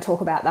know we're going to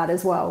talk about that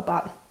as well,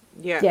 but...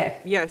 Yeah.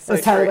 So I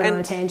was totally went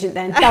on a tangent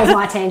then. That was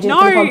my tangent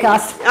for the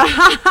podcast.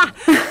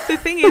 The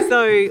thing is,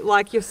 though,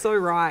 like, you're so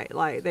right.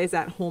 Like, there's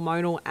that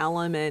hormonal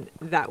element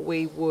that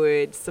we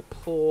would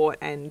support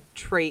and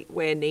treat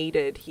where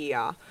needed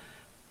here.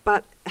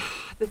 But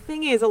the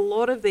thing is, a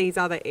lot of these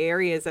other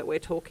areas that we're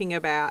talking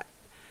about,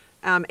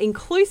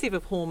 inclusive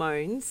of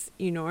hormones,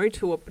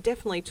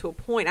 definitely to a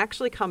point,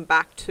 actually come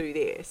back to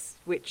this,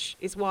 which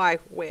is why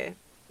we're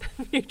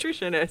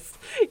nutritionists,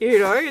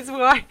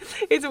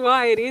 it's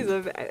why it is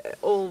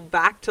all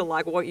back to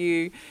like what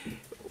you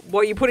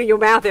put in your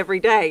mouth every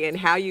day and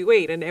how you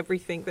eat and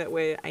everything that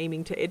we're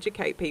aiming to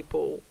educate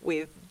people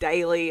with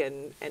daily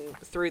and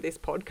through this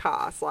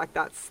podcast. Like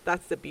that's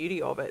the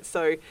beauty of it.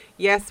 So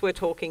yes, we're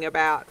talking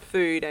about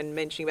food and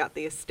mentioning about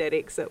the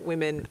aesthetics that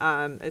women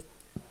are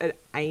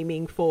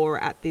aiming for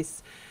at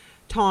this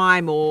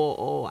time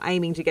or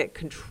aiming to get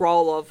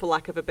control of, for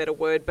lack of a better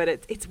word, but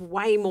it's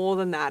way more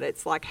than that.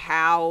 It's like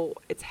how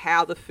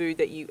the food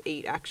that you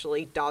eat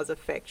actually does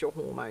affect your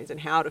hormones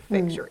and how it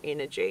affects your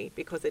energy,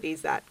 because it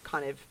is that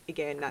kind of,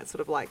 again, that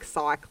sort of like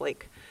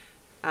cyclic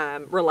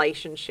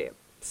relationship.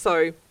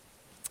 So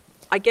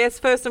I guess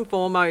first and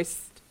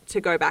foremost,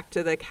 to go back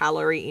to the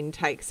calorie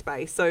intake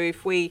space. So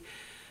if we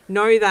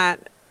know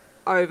that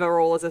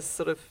overall as a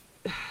sort of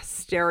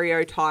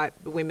stereotype,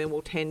 women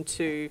will tend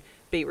to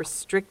be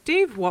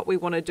restrictive, what we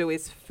want to do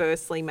is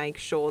firstly make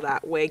sure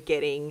that we're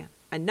getting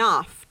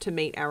enough to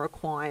meet our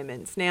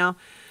requirements. Now,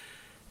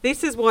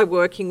 this is why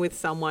working with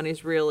someone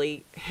is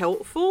really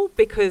helpful,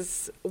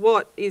 because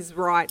what is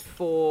right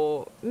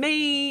for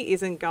me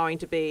isn't going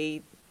to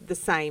be the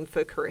same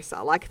for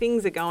Carissa. Like,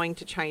 things are going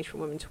to change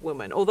from woman to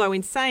woman. Although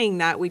in saying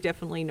that, we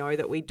definitely know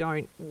that we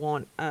don't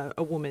want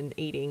a woman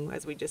eating,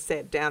 as we just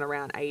said, down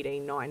around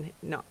 18,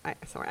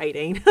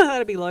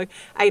 that'd be low,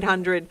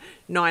 800,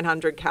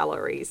 900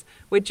 calories.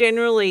 We're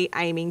generally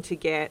aiming to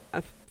get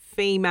a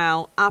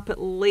female up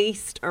at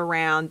least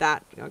around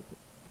that.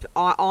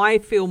 I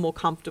feel more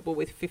comfortable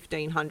with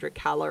 1,500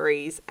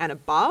 calories and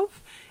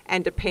above.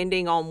 And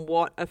depending on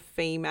what a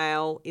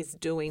female is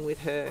doing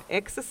with her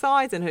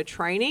exercise and her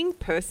training,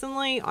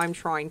 personally, I'm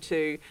trying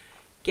to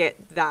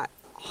get that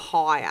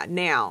higher.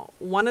 Now,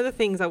 one of the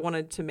things I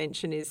wanted to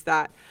mention is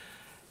that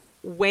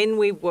when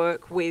we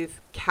work with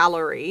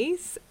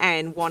calories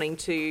and wanting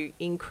to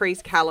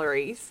increase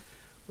calories,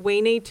 we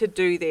need to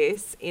do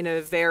this in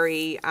a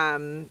very,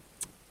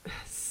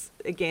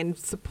 again,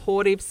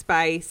 supportive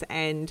space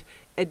and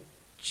a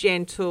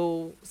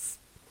gentle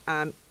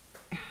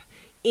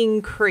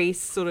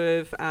increase sort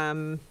of,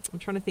 I'm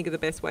trying to think of the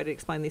best way to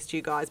explain this to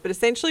you guys, but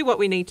essentially what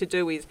we need to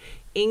do is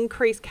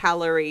increase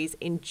calories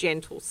in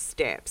gentle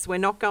steps. We're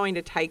not going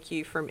to take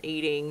you from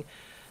eating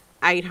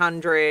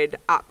 800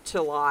 up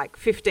to like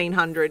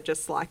 1,500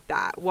 just like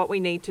that. What we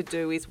need to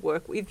do is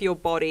work with your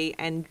body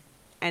and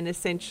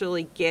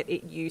essentially get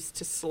it used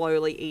to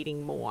slowly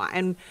eating more.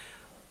 And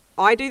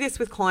I do this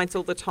with clients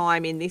all the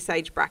time in this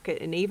age bracket,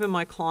 and even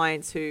my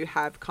clients who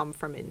have come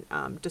from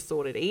a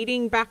disordered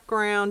eating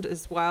background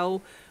as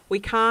well. We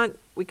can't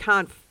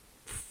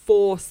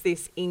force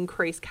this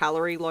increased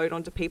calorie load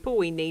onto people.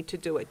 We need to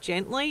do it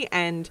gently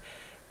and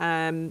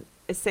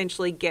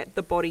essentially get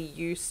the body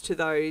used to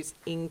those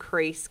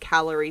increased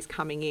calories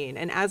coming in.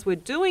 And as we're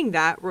doing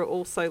that, we're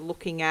also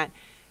looking at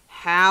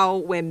how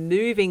we're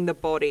moving the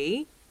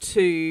body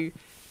to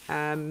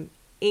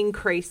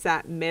increase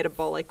that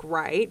metabolic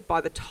rate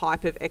by the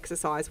type of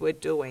exercise we're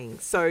doing.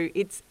 So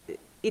it's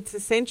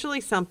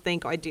essentially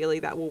something ideally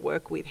that will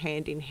work with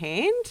hand in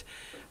hand,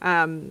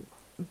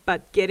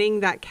 but getting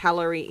that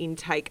calorie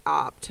intake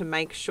up to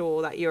make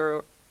sure that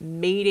you're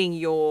meeting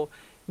your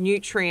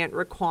nutrient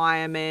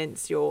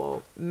requirements,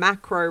 your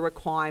macro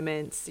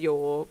requirements,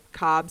 your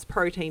carbs,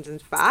 proteins and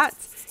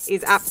fats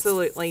is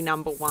absolutely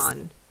number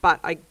one. But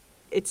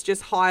it's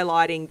just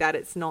highlighting that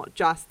it's not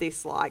just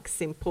this like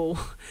simple,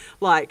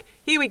 like,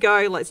 here we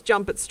go, let's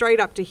jump it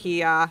straight up to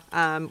here.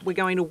 We're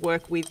going to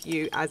work with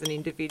you as an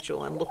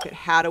individual and look at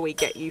how do we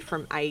get you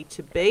from A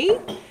to B.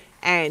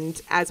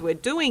 And as we're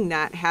doing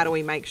that, how do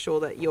we make sure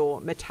that your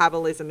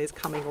metabolism is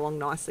coming along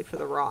nicely for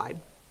the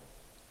ride?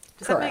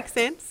 Does Correct. that make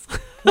sense?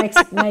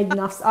 Made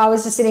enough. I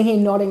was just sitting here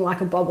nodding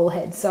like a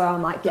bobblehead. So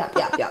I'm like, yep.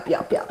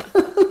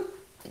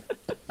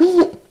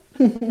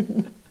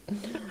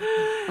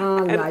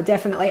 No,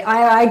 definitely.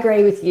 I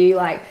agree with you.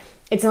 Like,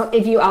 it's not,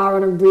 if you are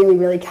on a really,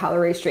 really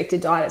calorie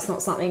restricted diet, it's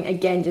not something,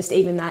 again, just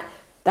even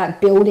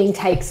that building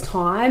takes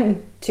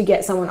time to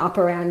get someone up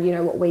around,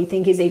 what we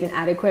think is even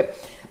adequate.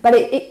 But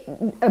a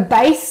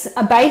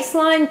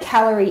baseline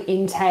calorie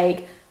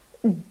intake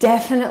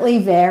definitely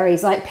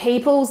varies. Like,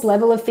 people's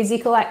level of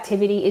physical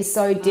activity is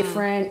so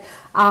different.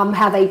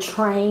 How they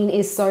train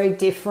is so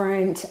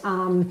different.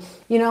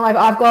 Like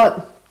I've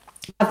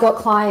got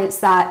clients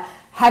that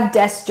have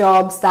desk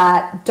jobs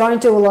that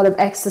don't do a lot of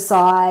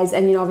exercise,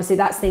 and obviously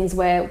that's things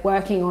we're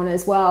working on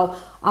as well.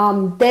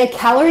 Their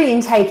calorie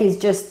intake is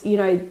just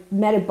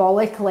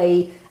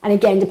metabolically, and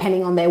again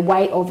depending on their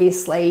weight,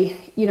 obviously,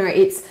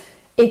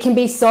 it can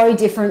be so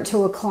different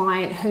to a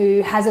client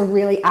who has a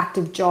really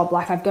active job.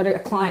 Like, I've got a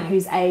client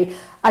who's a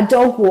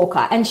dog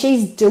walker, and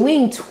she's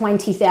doing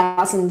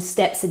 20,000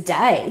 steps a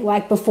day,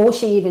 like, before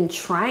she even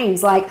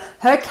trains. Like,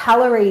 her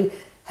calorie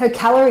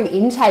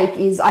intake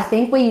is, I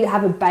think we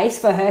have a base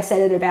for her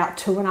set at about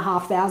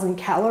 2,500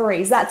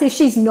 calories. That's if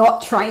she's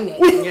not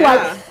training.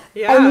 Yeah,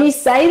 And you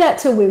say that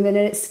to women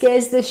and it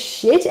scares the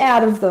shit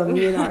out of them,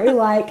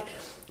 like,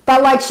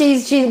 but like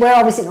we're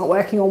obviously not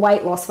working on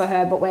weight loss for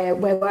her, but we're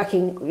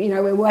working,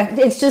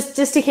 it's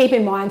just to keep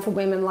in mind for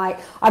women. Like,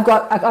 I've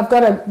got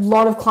a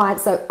lot of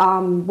clients that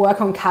work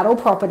on cattle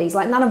properties.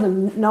 Like, none of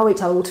them know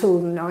each other, well, two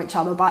of them know each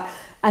other,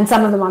 and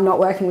some of them I'm not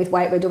working with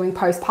weight, we're doing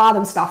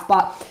postpartum stuff,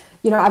 but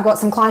I've got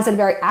some clients that are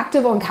very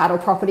active on cattle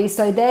properties,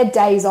 so their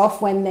days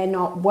off when they're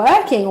not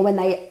working, or when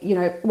they,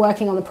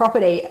 working on the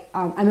property,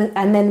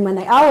 and then when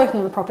they are working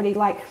on the property,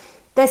 like,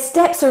 their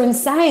steps are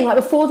insane. Like,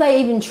 before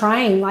they even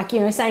train, like,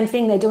 same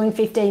thing, they're doing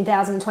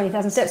 15,000,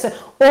 20,000 steps. So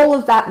all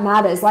of that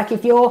matters. Like,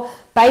 if your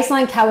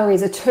baseline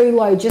calories are too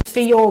low just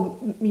for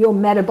your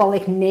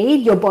metabolic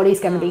need, your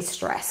body's going to be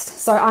stressed.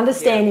 So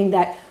understanding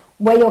that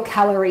where your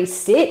calories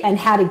sit and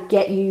how to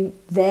get you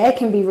there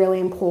can be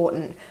really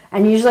important.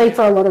 And usually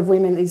for a lot of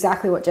women,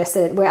 exactly what Jess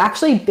said, we're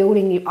actually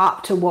building you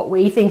up to what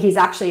we think is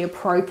actually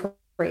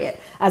appropriate,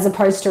 as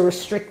opposed to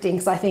restricting.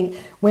 Because I think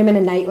women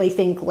innately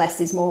think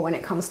less is more when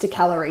it comes to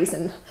calories,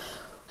 and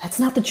that's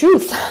not the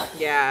truth.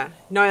 Yeah,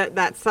 no,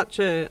 that's such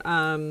a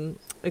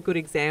good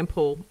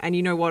example. And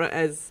you know what?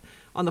 As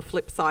on the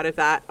flip side of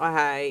that,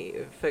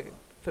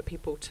 for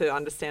people to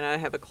understand, I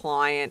have a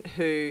client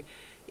who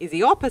is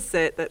the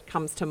opposite that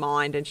comes to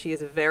mind, and she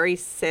has a very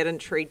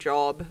sedentary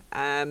job.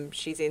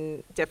 She's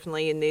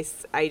definitely in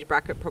this age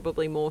bracket,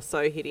 probably more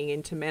so hitting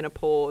into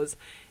menopause.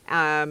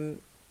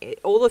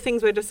 All the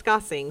things we're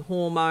discussing,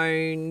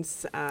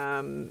 hormones,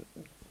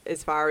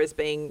 as far as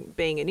being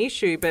an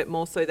issue, but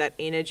more so that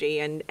energy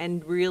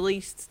and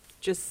really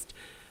just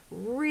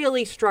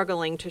really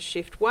struggling to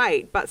shift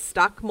weight, but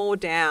stuck more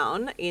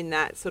down in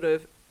that sort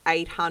of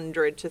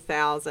 800 to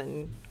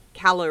 1,000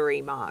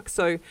 calorie mark.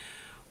 So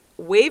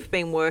we've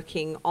been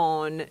working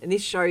on, and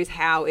this shows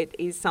how it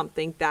is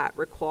something that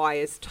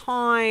requires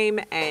time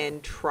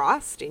and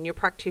trust in your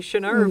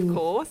practitioner, of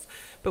course,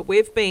 but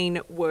we've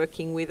been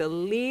working with a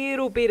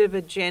little bit of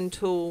a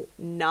gentle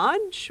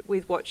nudge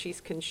with what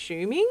she's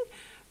consuming,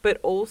 but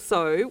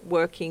also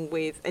working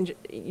with,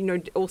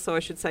 and also I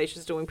should say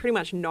she's doing pretty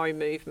much no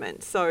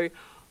movement. So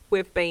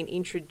we've been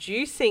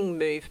introducing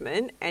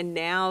movement, and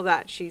now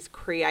that she's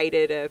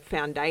created a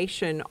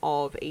foundation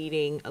of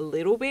eating a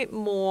little bit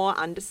more,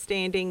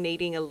 understanding,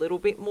 needing a little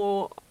bit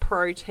more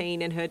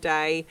protein in her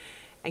day,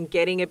 and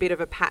getting a bit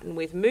of a pattern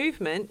with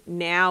movement,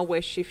 now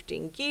we're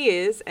shifting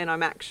gears, and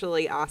I'm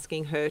actually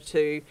asking her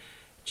to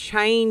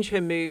change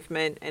her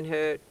movement and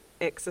her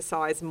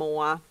exercise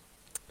more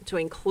to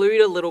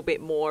include a little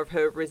bit more of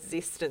her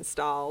resistance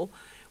style,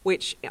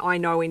 which I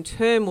know in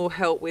turn will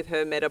help with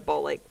her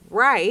metabolic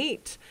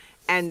rate.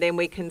 And then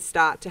we can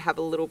start to have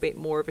a little bit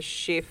more of a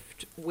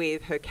shift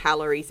with her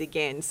calories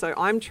again. So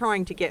I'm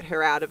trying to get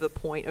her out of the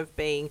point of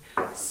being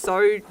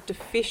so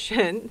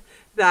deficient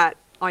that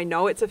I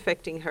know it's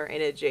affecting her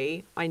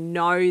energy. I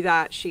know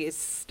that she is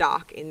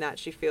stuck in that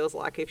she feels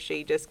like if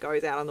she just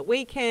goes out on the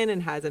weekend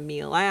and has a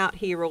meal out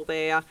here or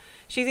there,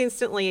 she's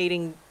instantly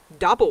eating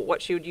double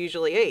what she would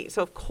usually eat.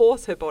 So of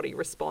course her body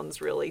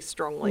responds really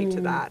strongly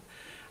to that.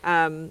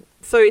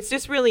 So it's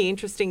just really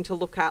interesting to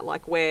look at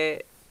like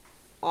where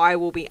I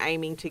will be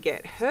aiming to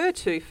get her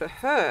to for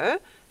her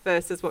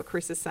versus what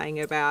Chris is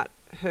saying about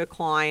her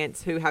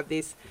clients who have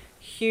this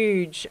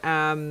huge,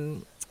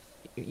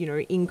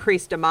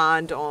 increased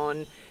demand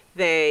on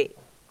their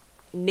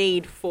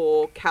need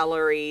for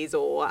calories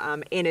or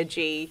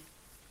energy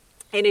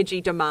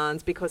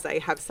demands because they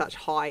have such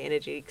high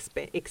energy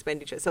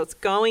expenditure. So it's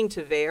going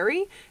to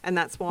vary, and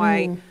that's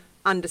why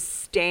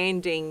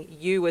understanding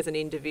you as an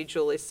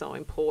individual is so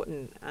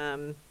important.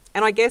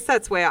 And I guess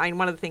that's where,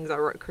 one of the things I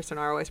wrote, Chris and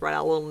I always write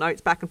our little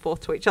notes back and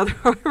forth to each other.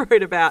 I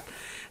wrote about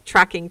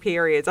tracking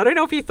periods. I don't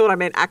know if you thought I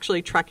meant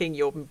actually tracking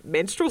your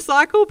menstrual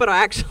cycle, but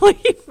I actually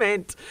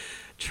meant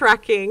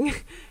tracking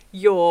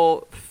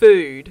your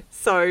food.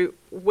 So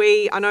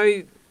I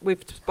know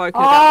we've spoken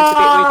about this a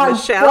bit with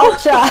Michelle.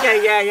 Gotcha.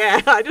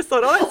 Yeah. I just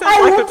thought, that sounds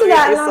like a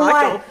previous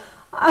cycle.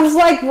 I was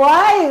like,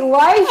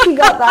 why has she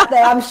got that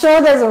there? I'm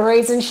sure there's a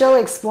reason. She'll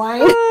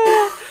explain.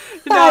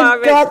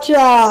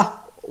 Gotcha.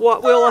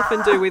 What we'll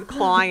often do with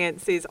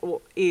clients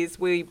is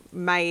we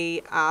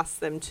may ask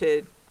them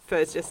to,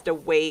 for just a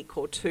week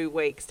or 2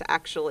 weeks, to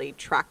actually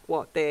track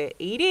what they're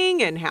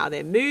eating and how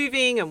they're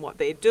moving and what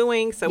they're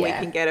doing, so we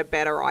can get a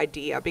better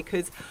idea.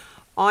 Because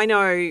I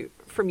know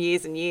from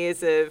years and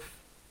years of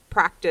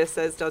practice,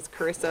 as does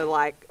Carissa,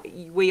 like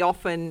we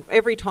often,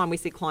 every time we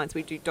see clients,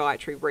 we do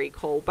dietary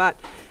recall, but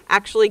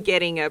actually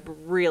getting a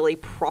really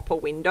proper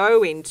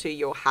window into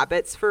your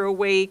habits for a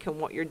week and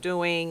what you're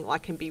doing,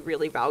 like, can be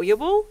really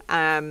valuable.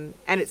 And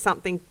it's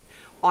something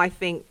I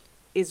think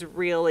is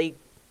really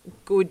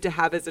good to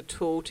have as a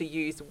tool to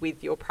use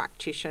with your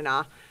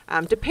practitioner,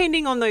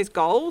 depending on those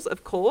goals,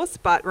 of course.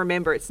 But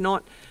remember, it's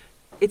not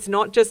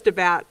just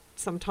about,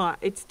 sometimes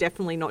it's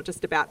definitely not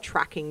just about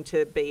tracking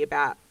to be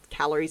about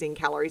calories in,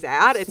 calories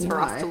out. It's for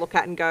us to look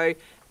at and go,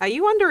 are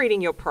you under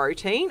eating your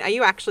protein? Are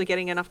you actually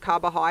getting enough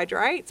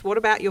carbohydrates? What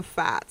about your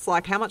fats?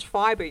 Like how much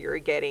fiber you're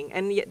getting?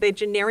 And yet they're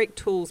generic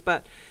tools,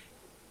 but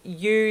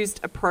used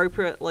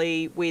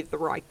appropriately with the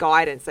right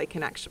guidance, they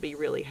can actually be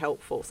really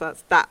helpful. So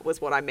that was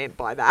what I meant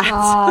by that.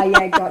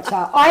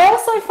 Gotcha. I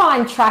also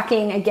find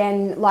tracking,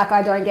 again, like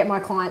I don't get my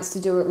clients to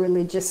do it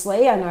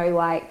religiously. I know,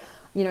 like,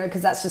 you know,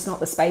 because that's just not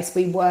the space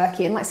we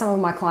work in. Like some of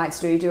my clients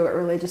do it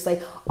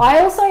religiously. I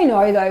also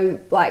know though,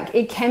 like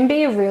it can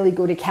be a really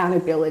good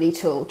accountability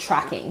tool,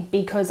 tracking,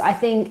 because I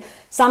think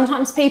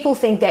sometimes people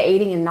think they're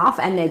eating enough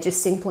and they're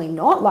just simply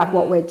not, like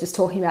what we're just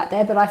talking about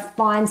there. But I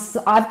find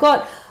I've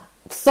got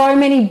so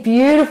many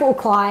beautiful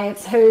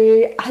clients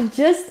who are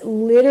just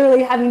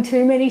literally having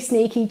too many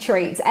sneaky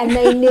treats, and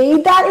they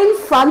need that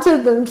in front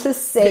of them to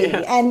see.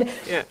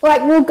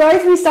 Like we'll go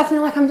through stuff and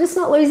they're like, I'm just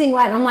not losing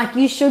weight. And I'm like,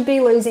 you should be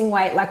losing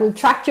weight. Like we've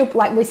tracked your,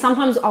 like we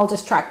sometimes I'll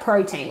just track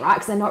protein, right?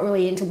 Because they're not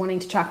really into wanting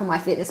to track on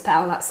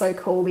MyFitnessPal, and that's so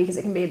cool because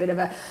it can be a bit of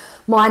a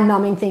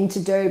mind-numbing thing to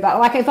do. But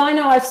like if I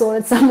know I've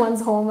sorted someone's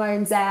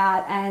hormones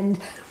out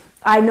and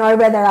I know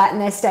where they're at in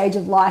their stage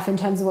of life in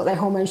terms of what their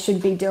hormones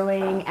should be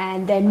doing,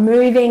 and they're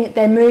moving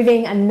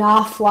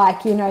enough,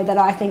 like, you know, that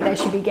I think they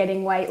should be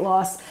getting weight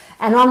loss,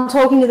 and I'm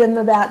talking to them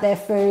about their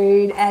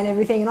food and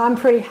everything, and I'm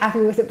pretty happy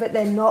with it, but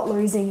they're not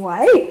losing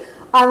weight.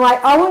 I'm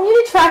like, I want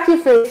you to track your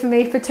food for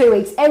me for 2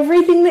 weeks,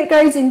 everything that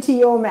goes into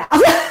your mouth.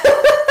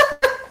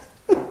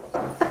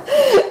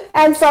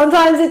 And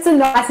sometimes it's a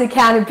nice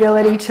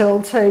accountability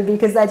tool too,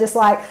 because they're just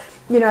like,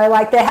 you know,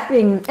 like they're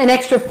having an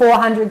extra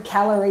 400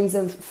 calories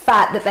of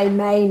fat that they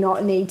may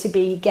not need to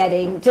be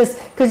getting, just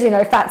because, you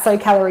know, fat's so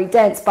calorie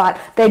dense, but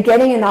they're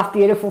getting enough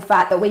beautiful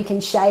fat that we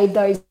can shave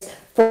those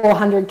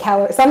 400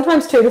 calories,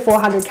 sometimes 200 to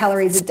 400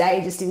 calories a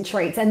day just in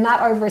treats, and that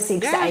over a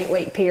 6 to 8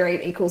 week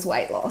period equals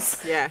weight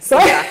loss. Yeah, so,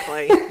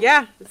 exactly.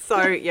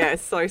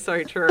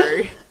 So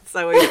true.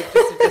 So easy just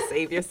to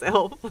deceive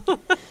yourself.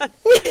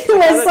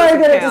 We're so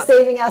good at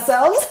deceiving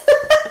ourselves.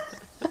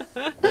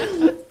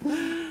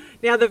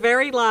 Now, the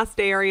very last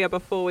area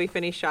before we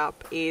finish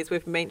up is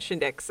we've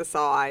mentioned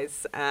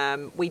exercise.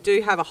 We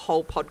do have a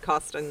whole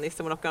podcast on this,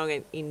 and we're not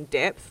going in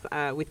depth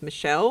with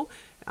Michelle.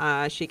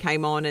 She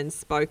came on and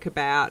spoke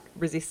about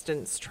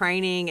resistance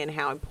training and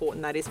how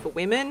important that is for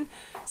women.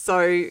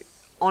 So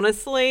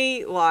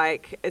honestly,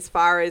 like as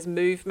far as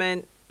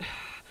movement,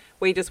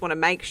 we just want to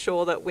make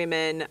sure that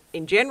women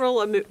in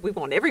general, we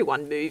want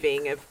everyone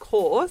moving, of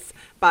course,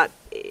 but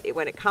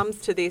when it comes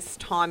to this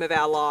time of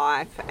our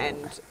life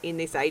and in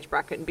this age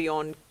bracket and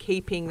beyond,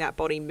 keeping that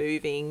body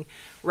moving,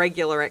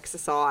 regular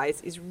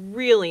exercise is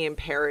really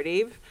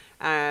imperative.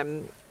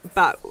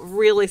 But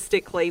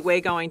realistically,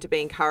 we're going to be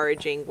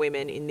encouraging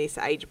women in this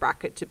age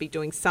bracket to be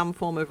doing some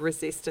form of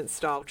resistance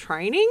style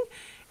training.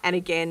 And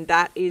again,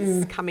 that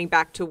is coming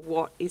back to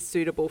what is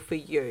suitable for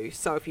you.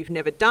 So if you've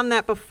never done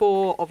that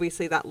before,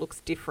 obviously that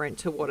looks different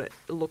to what it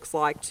looks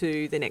like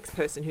to the next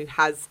person who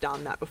has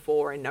done that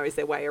before and knows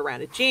their way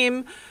around a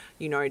gym.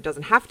 You know, it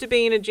doesn't have to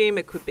be in a gym.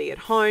 It could be at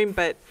home.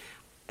 But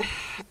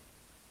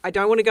I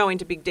don't want to go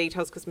into big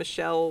details because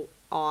Michelle,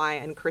 I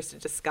and Krista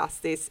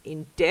discussed this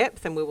in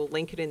depth, and we will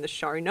link it in the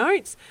show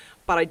notes.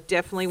 But I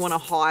definitely want to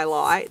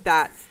highlight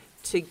that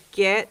to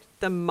get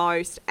the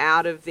most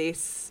out of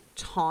this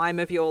time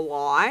of your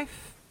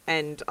life,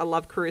 and I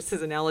love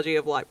Carissa's analogy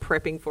of like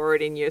prepping for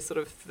it in your sort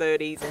of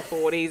 30s and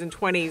 40s and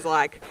 20s,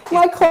 like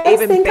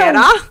even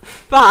better.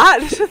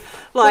 But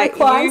like my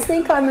clients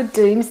think I'm a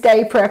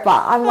doomsday prepper.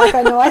 I'm like,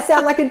 I know I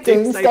sound like a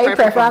doomsday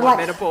prepper. I'm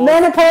like,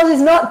 menopause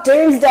is not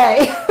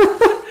doomsday.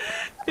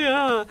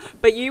 Yeah,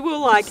 but you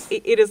will like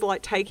it is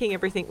like taking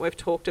everything we've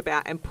talked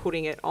about and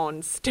putting it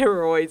on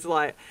steroids.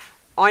 Like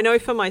I know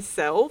for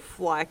myself,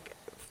 like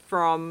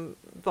from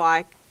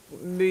like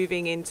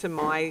moving into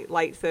my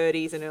late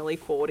 30s and early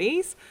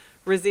 40s,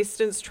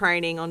 resistance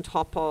training on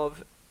top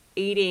of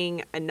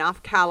eating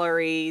enough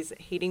calories,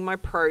 hitting my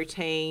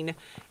protein,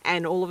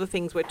 and all of the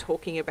things we're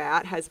talking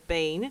about has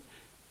been,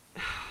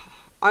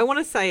 I want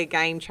to say, a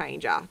game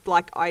changer.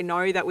 Like I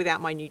know that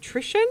without my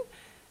nutrition,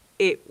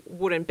 it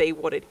wouldn't be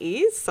what it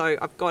is. So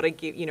I've got to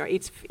give, you know,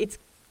 it's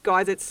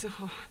guys,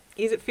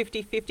 is it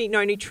 50-50?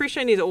 No,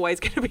 nutrition is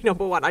always going to be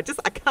number one. I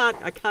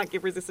can't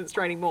give resistance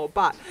training more,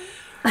 but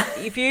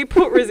if you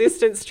put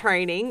resistance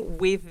training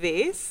with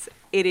this,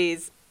 it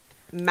is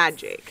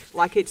magic.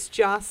 Like it's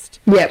just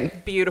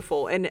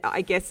beautiful. And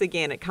I guess,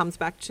 again, it comes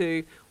back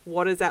to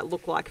what does that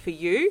look like for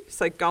you?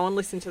 So go and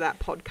listen to that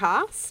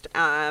podcast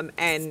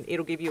and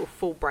it'll give you a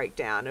full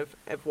breakdown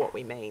of what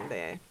we mean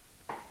there.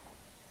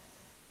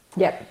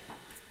 Yep.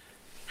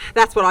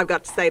 That's what I've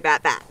got to say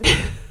about that.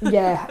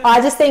 Yeah.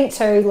 I just think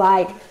too,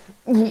 like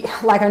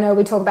I know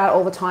we talk about it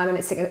all the time and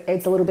it's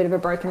a little bit of a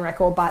broken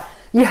record, but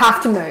you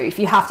have to move,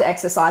 you have to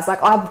exercise. Like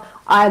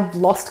I've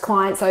lost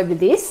clients over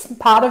this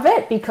part of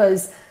it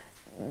because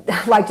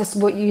like just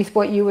what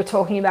you were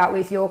talking about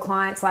with your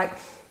clients, like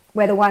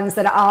we're the ones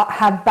that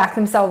have backed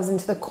themselves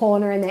into the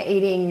corner and they're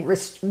eating,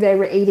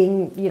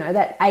 you know,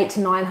 that 800 to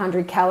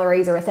 900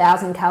 calories or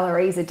 1,000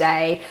 calories a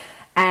day.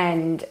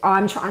 And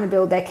I'm trying to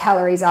build their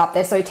calories up.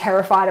 They're so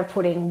terrified of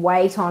putting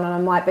weight on. And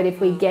I'm like, but if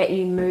we get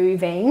you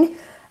moving,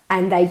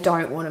 and they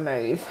don't want to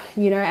move,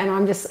 you know,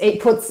 and it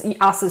puts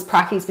us as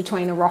prackies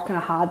between a rock and a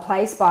hard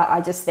place. But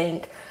I just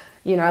think,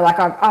 you know, like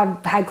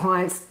I've had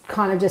clients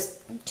kind of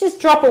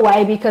just drop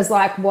away because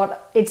like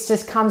it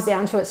just comes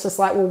down to, it's just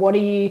like, well, what are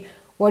you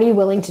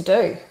willing to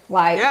do?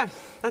 Like, yeah,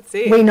 that's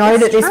it. We know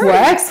that this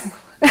works.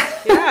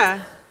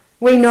 Yeah.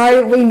 We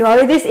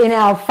know this in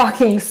our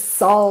fucking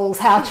souls,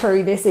 how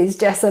true this is,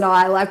 Jess and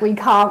I. Like, we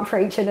can't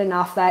preach it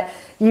enough that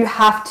you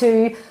have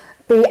to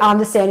be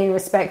understanding and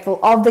respectful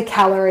of the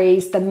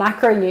calories, the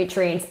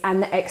macronutrients,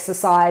 and the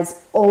exercise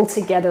all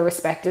together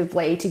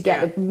respectively to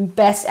get the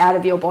best out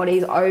of your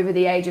bodies over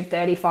the age of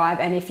 35.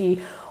 And if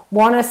you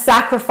want to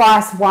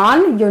sacrifice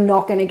one, you're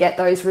not going to get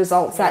those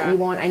results that you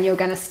want, and you're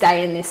going to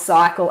stay in this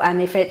cycle.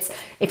 And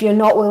if you're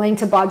not willing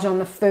to budge on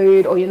the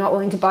food, or you're not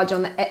willing to budge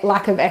on the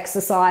lack of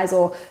exercise,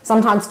 or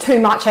sometimes too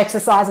much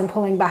exercise and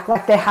pulling back,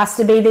 like, there has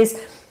to be this.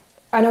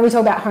 I know we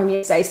talk about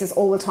homeostasis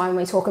all the time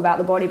when we talk about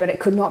the body, but it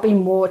could not be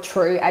more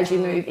true as you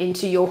move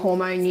into your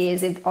hormone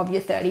years of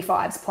your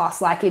 35s plus.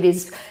 Like,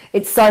 it's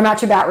so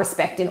much about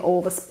respect in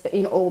all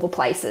the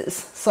places.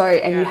 So,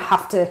 and you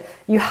have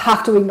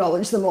to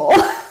acknowledge them all.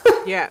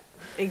 Yeah,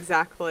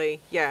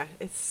 exactly. Yeah,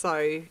 it's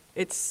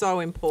so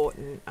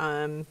important.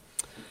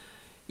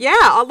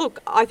 Look,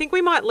 I think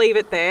we might leave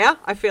it there.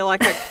 I feel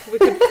like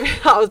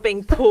I was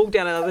being pulled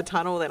down another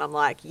tunnel. Then I'm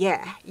like,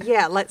 yeah,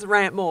 let's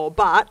rant more.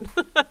 But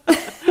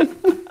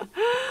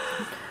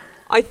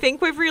I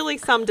think we've really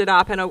summed it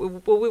up, and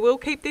we will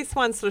keep this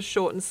one sort of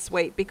short and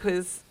sweet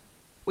because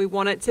we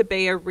want it to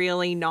be a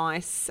really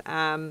nice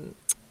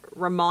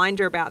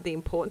reminder about the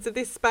importance of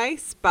this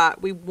space.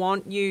 But we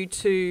want you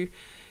to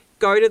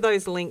go to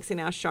those links in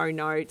our show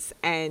notes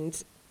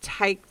and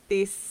take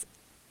this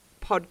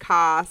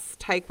podcast,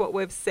 take what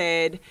we've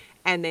said,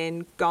 and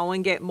then go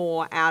and get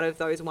more out of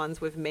those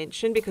ones we've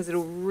mentioned, because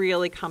it'll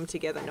really come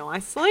together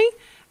nicely.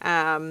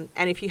 And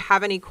if you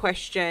have any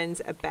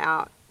questions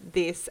about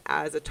this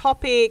as a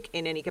topic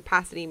in any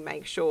capacity,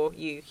 make sure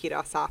you hit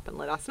us up and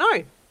let us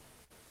know.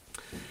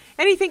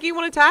 Anything you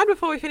wanted to add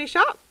before we finish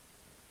up?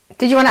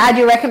 Did you want to add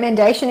your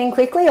recommendation in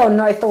quickly, or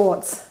no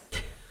thoughts?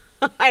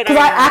 Because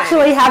I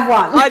actually have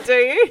one. I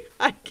do?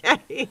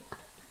 Okay.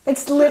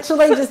 It's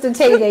literally just a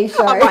TV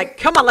show. I'm like,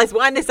 come on, let's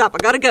wind this up. I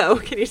got to go.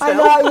 Can you tell?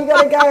 I know, you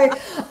got to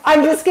go.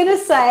 I'm just going to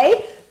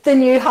say the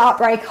new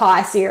Heartbreak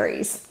High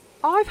series.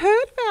 I've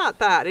heard about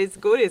that. It's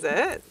good, is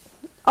it?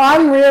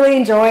 I'm really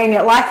enjoying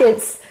it. Like,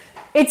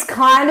 it's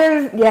kind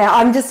of,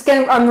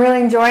 I'm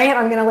really enjoying it.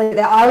 I'm going to leave it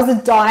there. I was a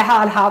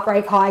diehard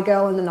Heartbreak High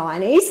girl in the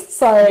 90s.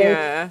 So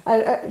I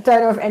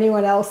don't know if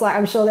anyone else, like,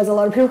 I'm sure there's a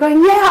lot of people going,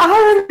 yeah,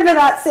 I remember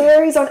that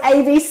series on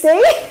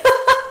ABC.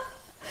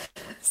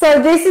 So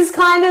this is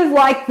kind of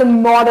like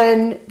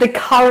the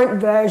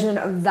current version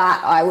of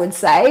that, I would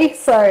say.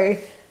 So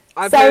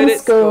I've heard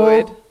it's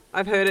good.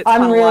 I've heard it's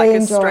kind of really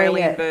like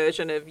Australian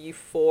version of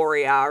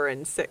Euphoria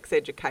and Sex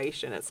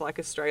Education. It's like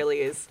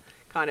Australia's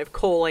kind of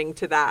calling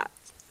to that.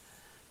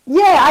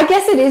 Yeah, I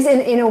guess it is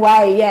in a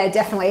way. Yeah,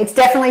 definitely. It's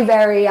definitely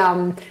very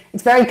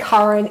it's very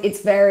current.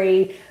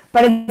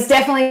 But it's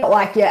definitely not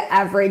like your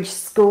average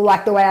school,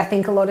 like the way I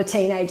think a lot of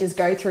teenagers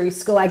go through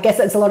school. I guess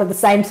it's a lot of the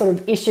same sort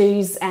of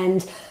issues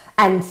and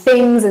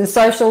things and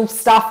social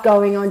stuff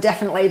going on,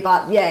 definitely.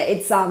 But yeah,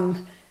 it's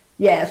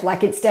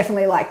it's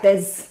definitely like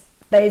there's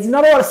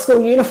not a lot of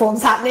school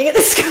uniforms happening at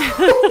the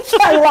school, which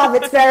I love.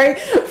 It's very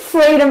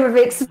freedom of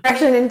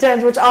expression in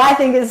terms, which I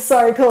think is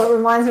so cool. It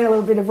reminds me a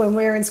little bit of when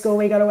we were in school,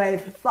 we got away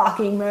with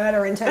fucking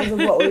murder in terms of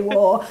what we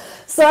wore.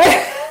 So,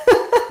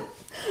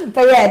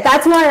 but yeah,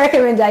 that's my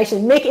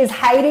recommendation. Mick is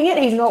hating it.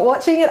 He's not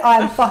watching it.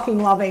 I'm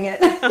fucking loving it.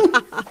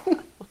 I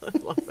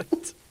love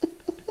it.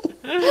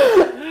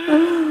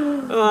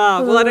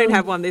 Well, I don't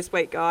have one this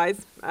week,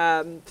 guys.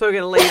 So we're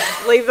going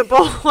to leave the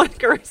ball on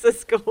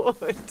Carissa's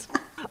court.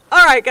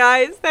 All right,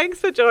 guys. Thanks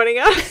for joining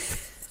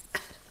us.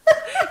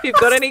 If you've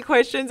got any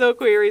questions or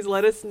queries,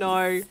 let us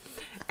know.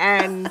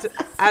 And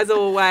as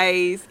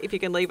always, if you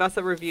can leave us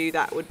a review,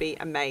 that would be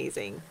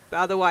amazing. But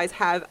otherwise,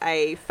 have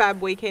a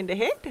fab weekend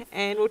ahead,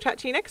 and we'll chat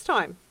to you next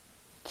time.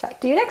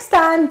 Chat to you next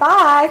time.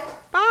 Bye.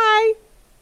 Bye.